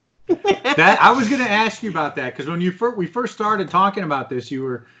 That I was going to ask you about that because when we first started talking about this,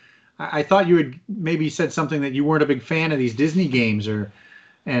 I thought you had maybe said something that you weren't a big fan of these Disney games,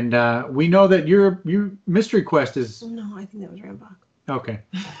 and we know that your Mystery Quest is. No, I think that was Rambach. Okay.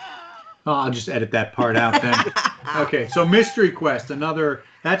 Oh, I'll just edit that part out then. Okay, so Mystery Quest,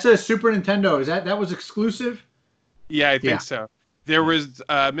 that's a Super Nintendo. That was exclusive? Yeah, I think so. There was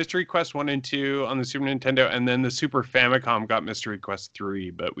Mystery Quest 1 and 2 on the Super Nintendo, and then the Super Famicom got Mystery Quest 3,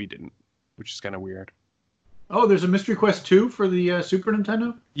 but we didn't, which is kind of weird. Oh, there's a Mystery Quest 2 for the Super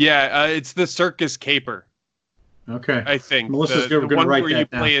Nintendo? Yeah, it's the Circus Caper. Okay. I think. Melissa's the going to one write where that you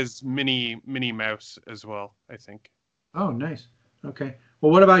down. play as Minnie Mouse as well, I think. Oh, nice. Okay.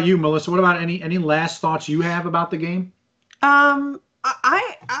 Well, what about you, Melissa? What about any last thoughts you have about the game?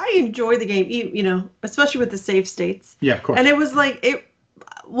 I enjoy the game, especially with the save states. Yeah, of course. And it was like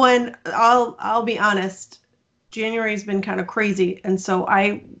when I'll be honest, January's been kind of crazy, and so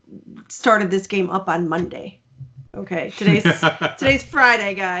I started this game up on Monday. Okay, today's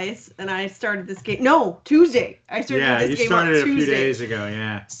Friday, guys, and I started this game. No, Tuesday. I started this game on Tuesday. Yeah, you started it a few days ago.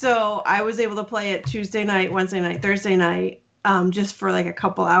 Yeah. So I was able to play it Tuesday night, Wednesday night, Thursday night, just for like a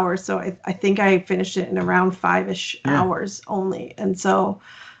couple hours. So I think I finished it in around 5-ish hours only, and so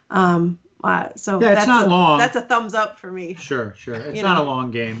that's not long. That's a thumbs up for me. Sure. It's not a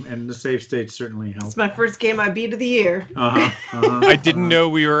long game, and the save states certainly help. It's my first game I beat of the year. I didn't know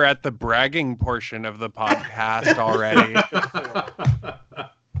we were at the bragging portion of the podcast already.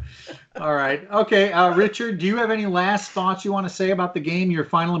 All right. Okay, Richard, do you have any last thoughts you want to say about the game, your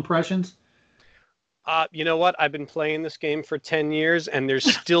final impressions? You know what? I've been playing this game for 10 years, and there's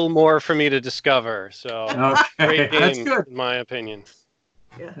still more for me to discover. So, great game, That's good. in my opinion.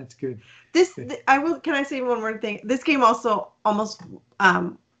 Yeah, that's good. Can I say one more thing? This game also almost,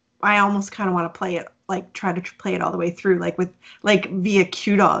 I almost kind of want to play it, like try to play it all the way through, via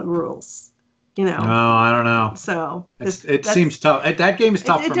Q-Dog rules, No, I don't know. So it seems tough. That game is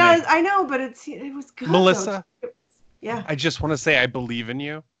tough for me. It does. Me. I know, but it was good. Melissa. Yeah. I just want to say I believe in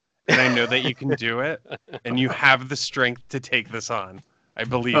you, and I know that you can do it, and you have the strength to take this on. I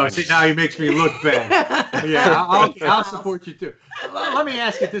believe in you. Now he makes me look bad. Yeah, I'll support you too. Let me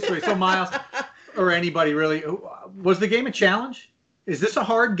ask it this way. So Miles, or anybody really, was the game a challenge? Is this a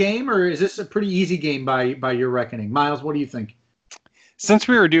hard game, or is this a pretty easy game by your reckoning? Miles, what do you think? since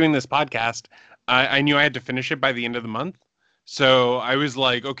we were doing this podcast, I knew I had to finish it by the end of the month. So I was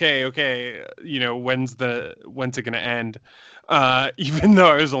like, okay, when's it gonna end? Even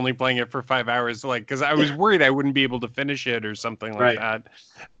though I was only playing it for 5 hours, because I was worried I wouldn't be able to finish it or something like that.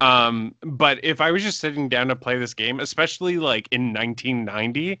 But if I was just sitting down to play this game, especially like in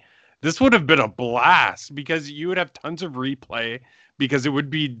 1990, this would have been a blast because you would have tons of replay because it would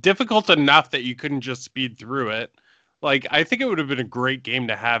be difficult enough that you couldn't just speed through it. Like, I think it would have been a great game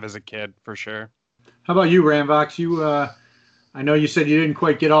to have as a kid for sure. How about you, Ramvox? I know you said you didn't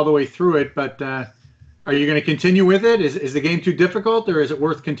quite get all the way through it, but are you going to continue with it? Is the game too difficult, or is it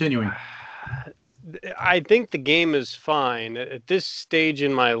worth continuing? I think the game is fine. At this stage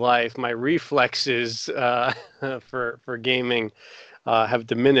in my life, my reflexes for gaming have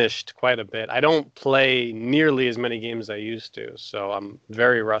diminished quite a bit. I don't play nearly as many games as I used to, so I'm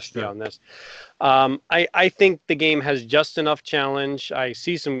very rusty on this. I think the game has just enough challenge. I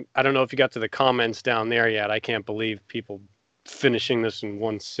see I don't know if you got to the comments down there yet. I can't believe people finishing this in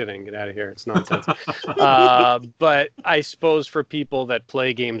one sitting. Get out of here. It's nonsense. But I suppose for people that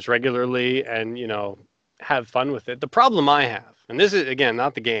play games regularly and, have fun with it, the problem I have, and this is, again,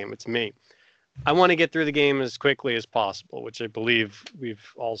 not the game, it's me. I want to get through the game as quickly as possible, which I believe we've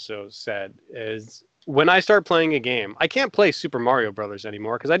also said is when I start playing a game, I can't play Super Mario Brothers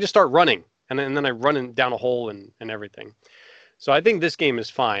anymore because I just start running and then I run down a hole and everything. So I think this game is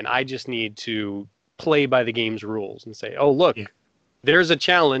fine. I just need to play by the game's rules and say, oh, look, there's a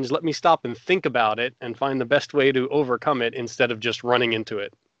challenge. Let me stop and think about it and find the best way to overcome it instead of just running into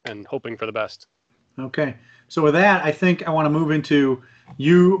it and hoping for the best. Okay. So with that, I think I want to move into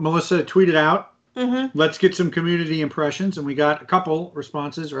you, Melissa, tweeted out. Mm-hmm. Let's get some community impressions. And we got a couple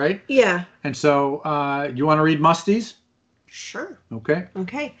responses, right? Yeah. And so you want to read Musty's? Sure. Okay.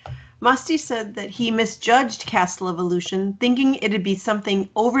 Okay. Musty said that he misjudged Castle of Illusion, thinking it'd be something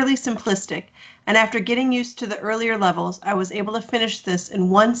overly simplistic. And after getting used to the earlier levels, I was able to finish this in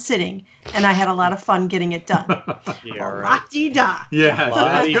one sitting, and I had a lot of fun getting it done. Yeah, right. La-di-da. Yeah.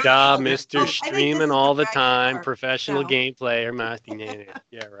 La-di-da, Mr. I think Streaming this is all the the right time, part. professional No. game player, Musty.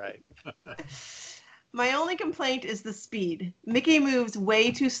 Yeah, right. My only complaint is the speed. Mickey moves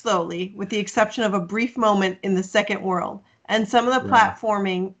way too slowly, with the exception of a brief moment in the second world, and some of the Right.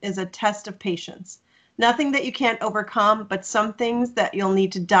 platforming is a test of patience. Nothing that you can't overcome, but some things that you'll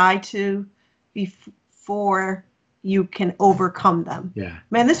need to die to before you can overcome them. Yeah.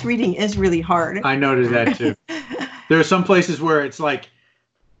 Man, this reading is really hard. I noticed that too. There are some places where it's like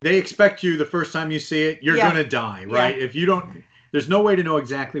they expect you the first time you see it, you're Yeah. going to die, right? If you don't, there's no way to know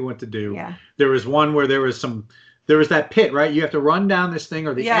exactly what to do. Yeah. There was one where there was that pit, right? You have to run down this thing,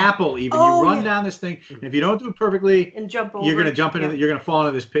 or the Yeah. apple even. Oh, you run yeah. down this thing, and if you don't do it perfectly, And jump over. you're going to jump into Yeah. you're going to fall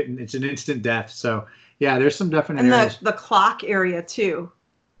into this pit, and it's an instant death. So yeah, there's some definite And areas. the clock area too.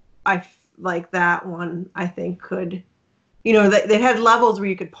 Like that one, I think could, they had levels where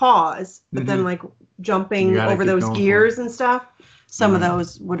you could pause, but then like jumping You gotta over keep those going for gears and stuff, some of Right.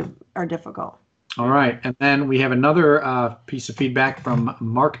 those are difficult. All right, and then we have another piece of feedback from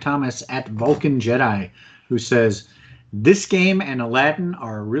Mark Thomas at Vulcan Jedi, who says, this game and Aladdin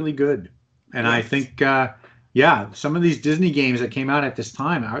are really good. And I think, some of these Disney games that came out at this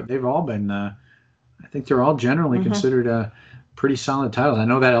time, they've all been, I think they're all generally considered pretty solid titles. I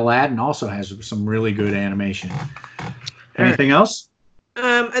know that Aladdin also has some really good animation. Anything else?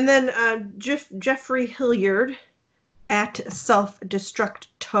 And then Jeffrey Hilliard at Self-Destruct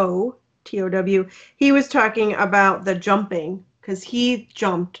Toe, TOW, he was talking about the jumping because he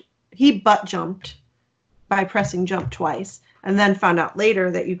butt jumped by pressing jump twice, and then found out later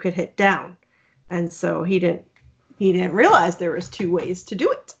that you could hit down, and so he didn't realize there was two ways to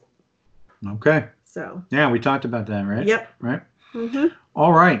do it. Okay. So Yeah, we talked about that, right? Yep. Right. mm-hmm.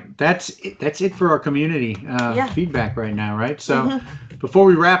 All right, that's it for our community feedback right now, right? So before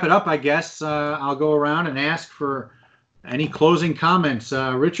we wrap it up, I guess I'll go around and ask for any closing comments.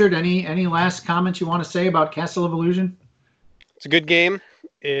 Richard, any last comments you want to say about Castle of Illusion? It's a good game.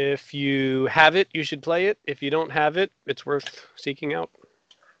 If you have it, you should play it. If you don't have it, it's worth seeking out.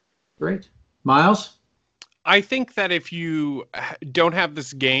 Great. Miles? I think that if you don't have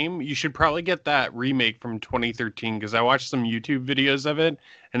this game, you should probably get that remake from 2013 because I watched some YouTube videos of it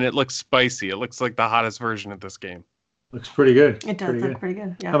and it looks spicy. It looks like the hottest version of this game. Looks pretty good. It does look pretty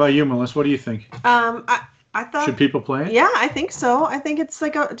good. Yeah. How about you, Melissa? What do you think? I thought. Should people play it? Yeah, I think so. I think it's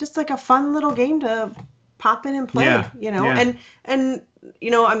just like a fun little game to pop in and play. Yeah, and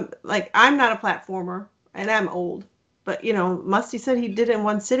I'm not a platformer and I'm old, but Musty said he did it in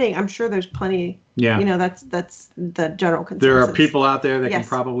one sitting. I'm sure there's plenty. Yeah. That's the general consensus. There are people out there that can Yes.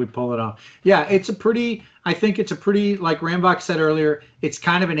 probably pull it off. Yeah, I think it's a pretty, like Rambach said earlier, it's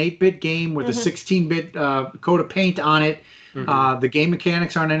kind of an 8-bit game with a 16-bit coat of paint on it. The game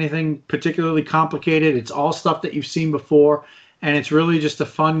mechanics aren't anything particularly complicated. It's all stuff that you've seen before, and it's really just a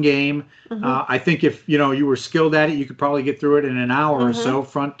fun game. I think if you were skilled at it, you could probably get through it in an hour or so,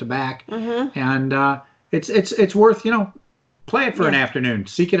 front to back. And it's worth play it for an afternoon,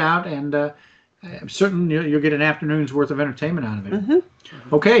 seek it out, and I'm certain you'll get an afternoon's worth of entertainment out of it.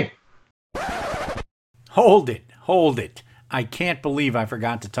 Okay. Hold it. I can't believe I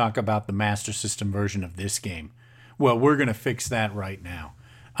forgot to talk about the Master System version of this game. Well, we're going to fix that right now.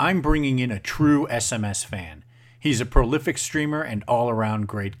 I'm bringing in a true SMS fan. He's a prolific streamer and all-around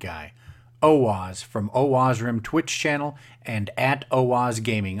great guy. Owaz from Owazrim Twitch channel and at Owaz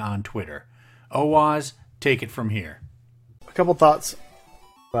Gaming on Twitter. Owaz, take it from here. A couple thoughts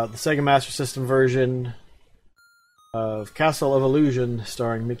about the Sega Master System version of Castle of Illusion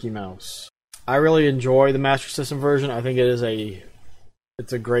starring Mickey Mouse. I really enjoy the Master System version. I think it's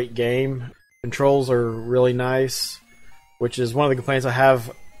a great game. Controls are really nice, which is one of the complaints I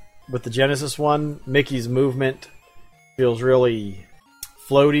have with the Genesis one. Mickey's movement feels really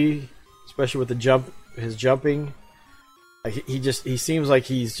floaty, especially with his jumping. Like he seems like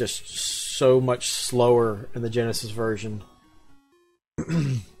he's just so much slower in the Genesis version.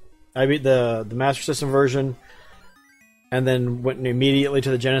 I beat the Master System version and then went immediately to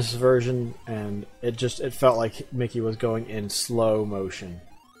the Genesis version, and it felt like Mickey was going in slow motion.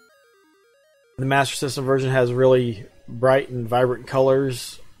 The Master System version has really bright and vibrant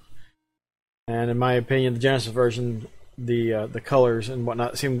colors, and in my opinion, the Genesis version, the colors and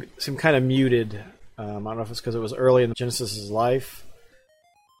whatnot seem kind of muted. I don't know if it's because it was early in Genesis's life,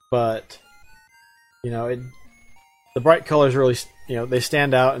 but the bright colors really they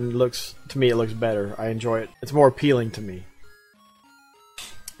stand out, and it looks better. I enjoy it. It's more appealing to me.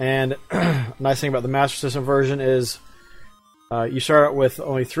 And nice thing about the Master System version is you start out with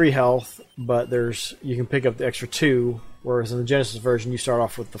only 3 health, but you can pick up the extra 2, whereas in the Genesis version you start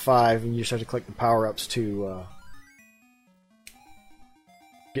off with the 5, and you just have to click the power-ups to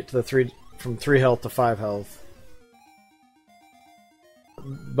get to from 3 health to 5 health.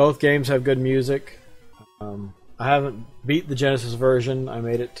 Both games have good music. I haven't beat the Genesis version. I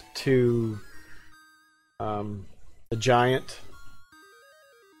made it to the Giant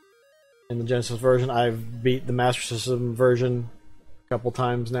in the Genesis version. I've beat the Master System version a couple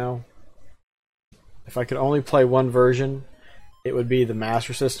times now. If I could only play one version, it would be the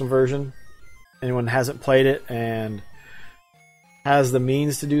Master System version. Anyone who hasn't played it and has the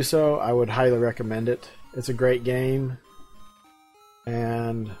means to do so, I would highly recommend it. It's a great game,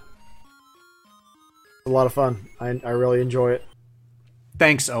 and it's a lot of fun. I really enjoy it.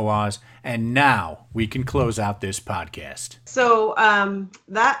 Thanks, Owaz. And now we can close out this podcast. So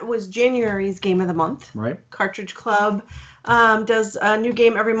that was January's Game of the Month. Right. Cartridge Club does a new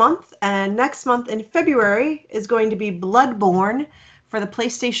game every month, and next month in February is going to be Bloodborne for the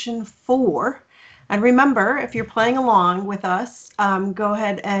PlayStation 4. And remember, if you're playing along with us, go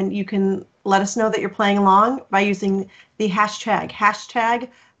ahead and you can let us know that you're playing along by using the hashtag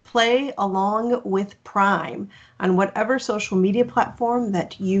Play Along with Prime on whatever social media platform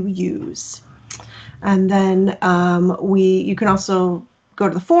that you use. And then you can also go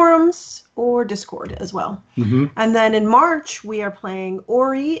to the forums or Discord as well. And then in March, we are playing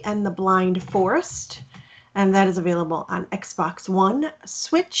Ori and the Blind Forest. And that is available on Xbox One,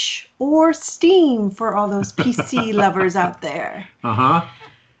 Switch, or Steam for all those PC lovers out there.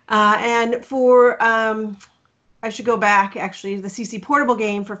 And for... I should go back, actually. The CC Portable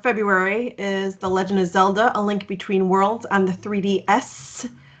game for February is The Legend of Zelda, A Link Between Worlds on the 3DS.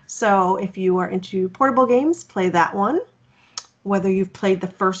 So if you are into portable games, play that one. Whether you've played the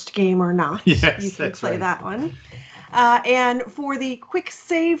first game or not, yes, you can play right. that one. And for the Quick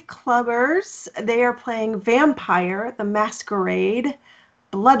Save Clubbers, they are playing Vampire, the Masquerade,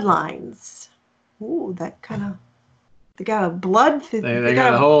 Bloodlines. Ooh, that kind of... They got a blood thing. They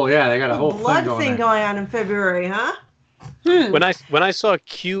got a whole blood thing going on in February, huh? When I saw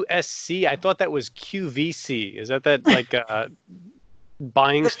QSC, I thought that was QVC. Is that like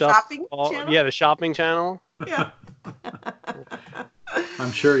buying The stuff? shopping channel? Yeah, the shopping channel. Yeah.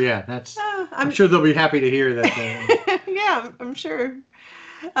 I'm sure. Yeah, I'm sure they'll be happy to hear that. Yeah, I'm sure.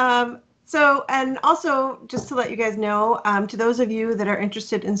 So, and also, just to let you guys know, to those of you that are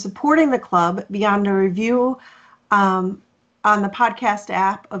interested in supporting the club beyond a review on the podcast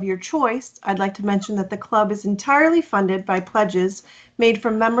app of your choice, I'd like to mention that the club is entirely funded by pledges made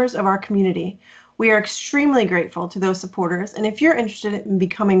from members of our community. We are extremely grateful to those supporters, and if you're interested in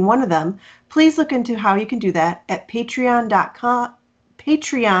becoming one of them, please look into how you can do that at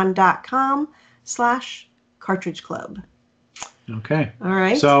patreon.com/Cartridge Club. Okay. All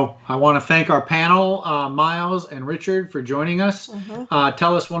right. So I want to thank our panel, Miles and Richard, for joining us.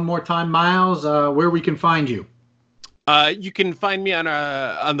 Tell us one more time, Miles, where we can find you. You can find me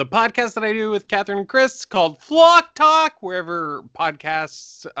on the podcast that I do with Catherine and Chris called Flock Talk, wherever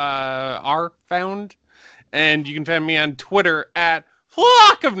podcasts are found. And you can find me on Twitter at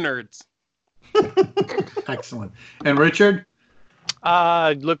Flock of Nerds. Excellent. And Richard?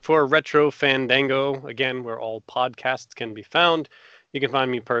 Look for Retro Fandango, again, where all podcasts can be found. You can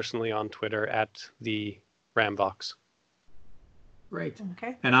find me personally on Twitter at the Ramvox. Great.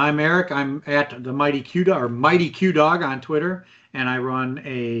 Okay. And I'm Eric. I'm at the Mighty Q Dog, or Mighty Q Dog on Twitter, and I run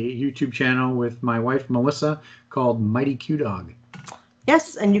a YouTube channel with my wife Melissa called Mighty Q Dog.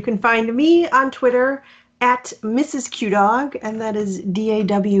 Yes, and you can find me on Twitter at Mrs. Q Dog, and that is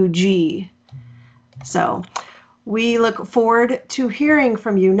DAWG. So we look forward to hearing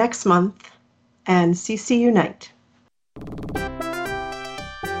from you next month, and CC Unite.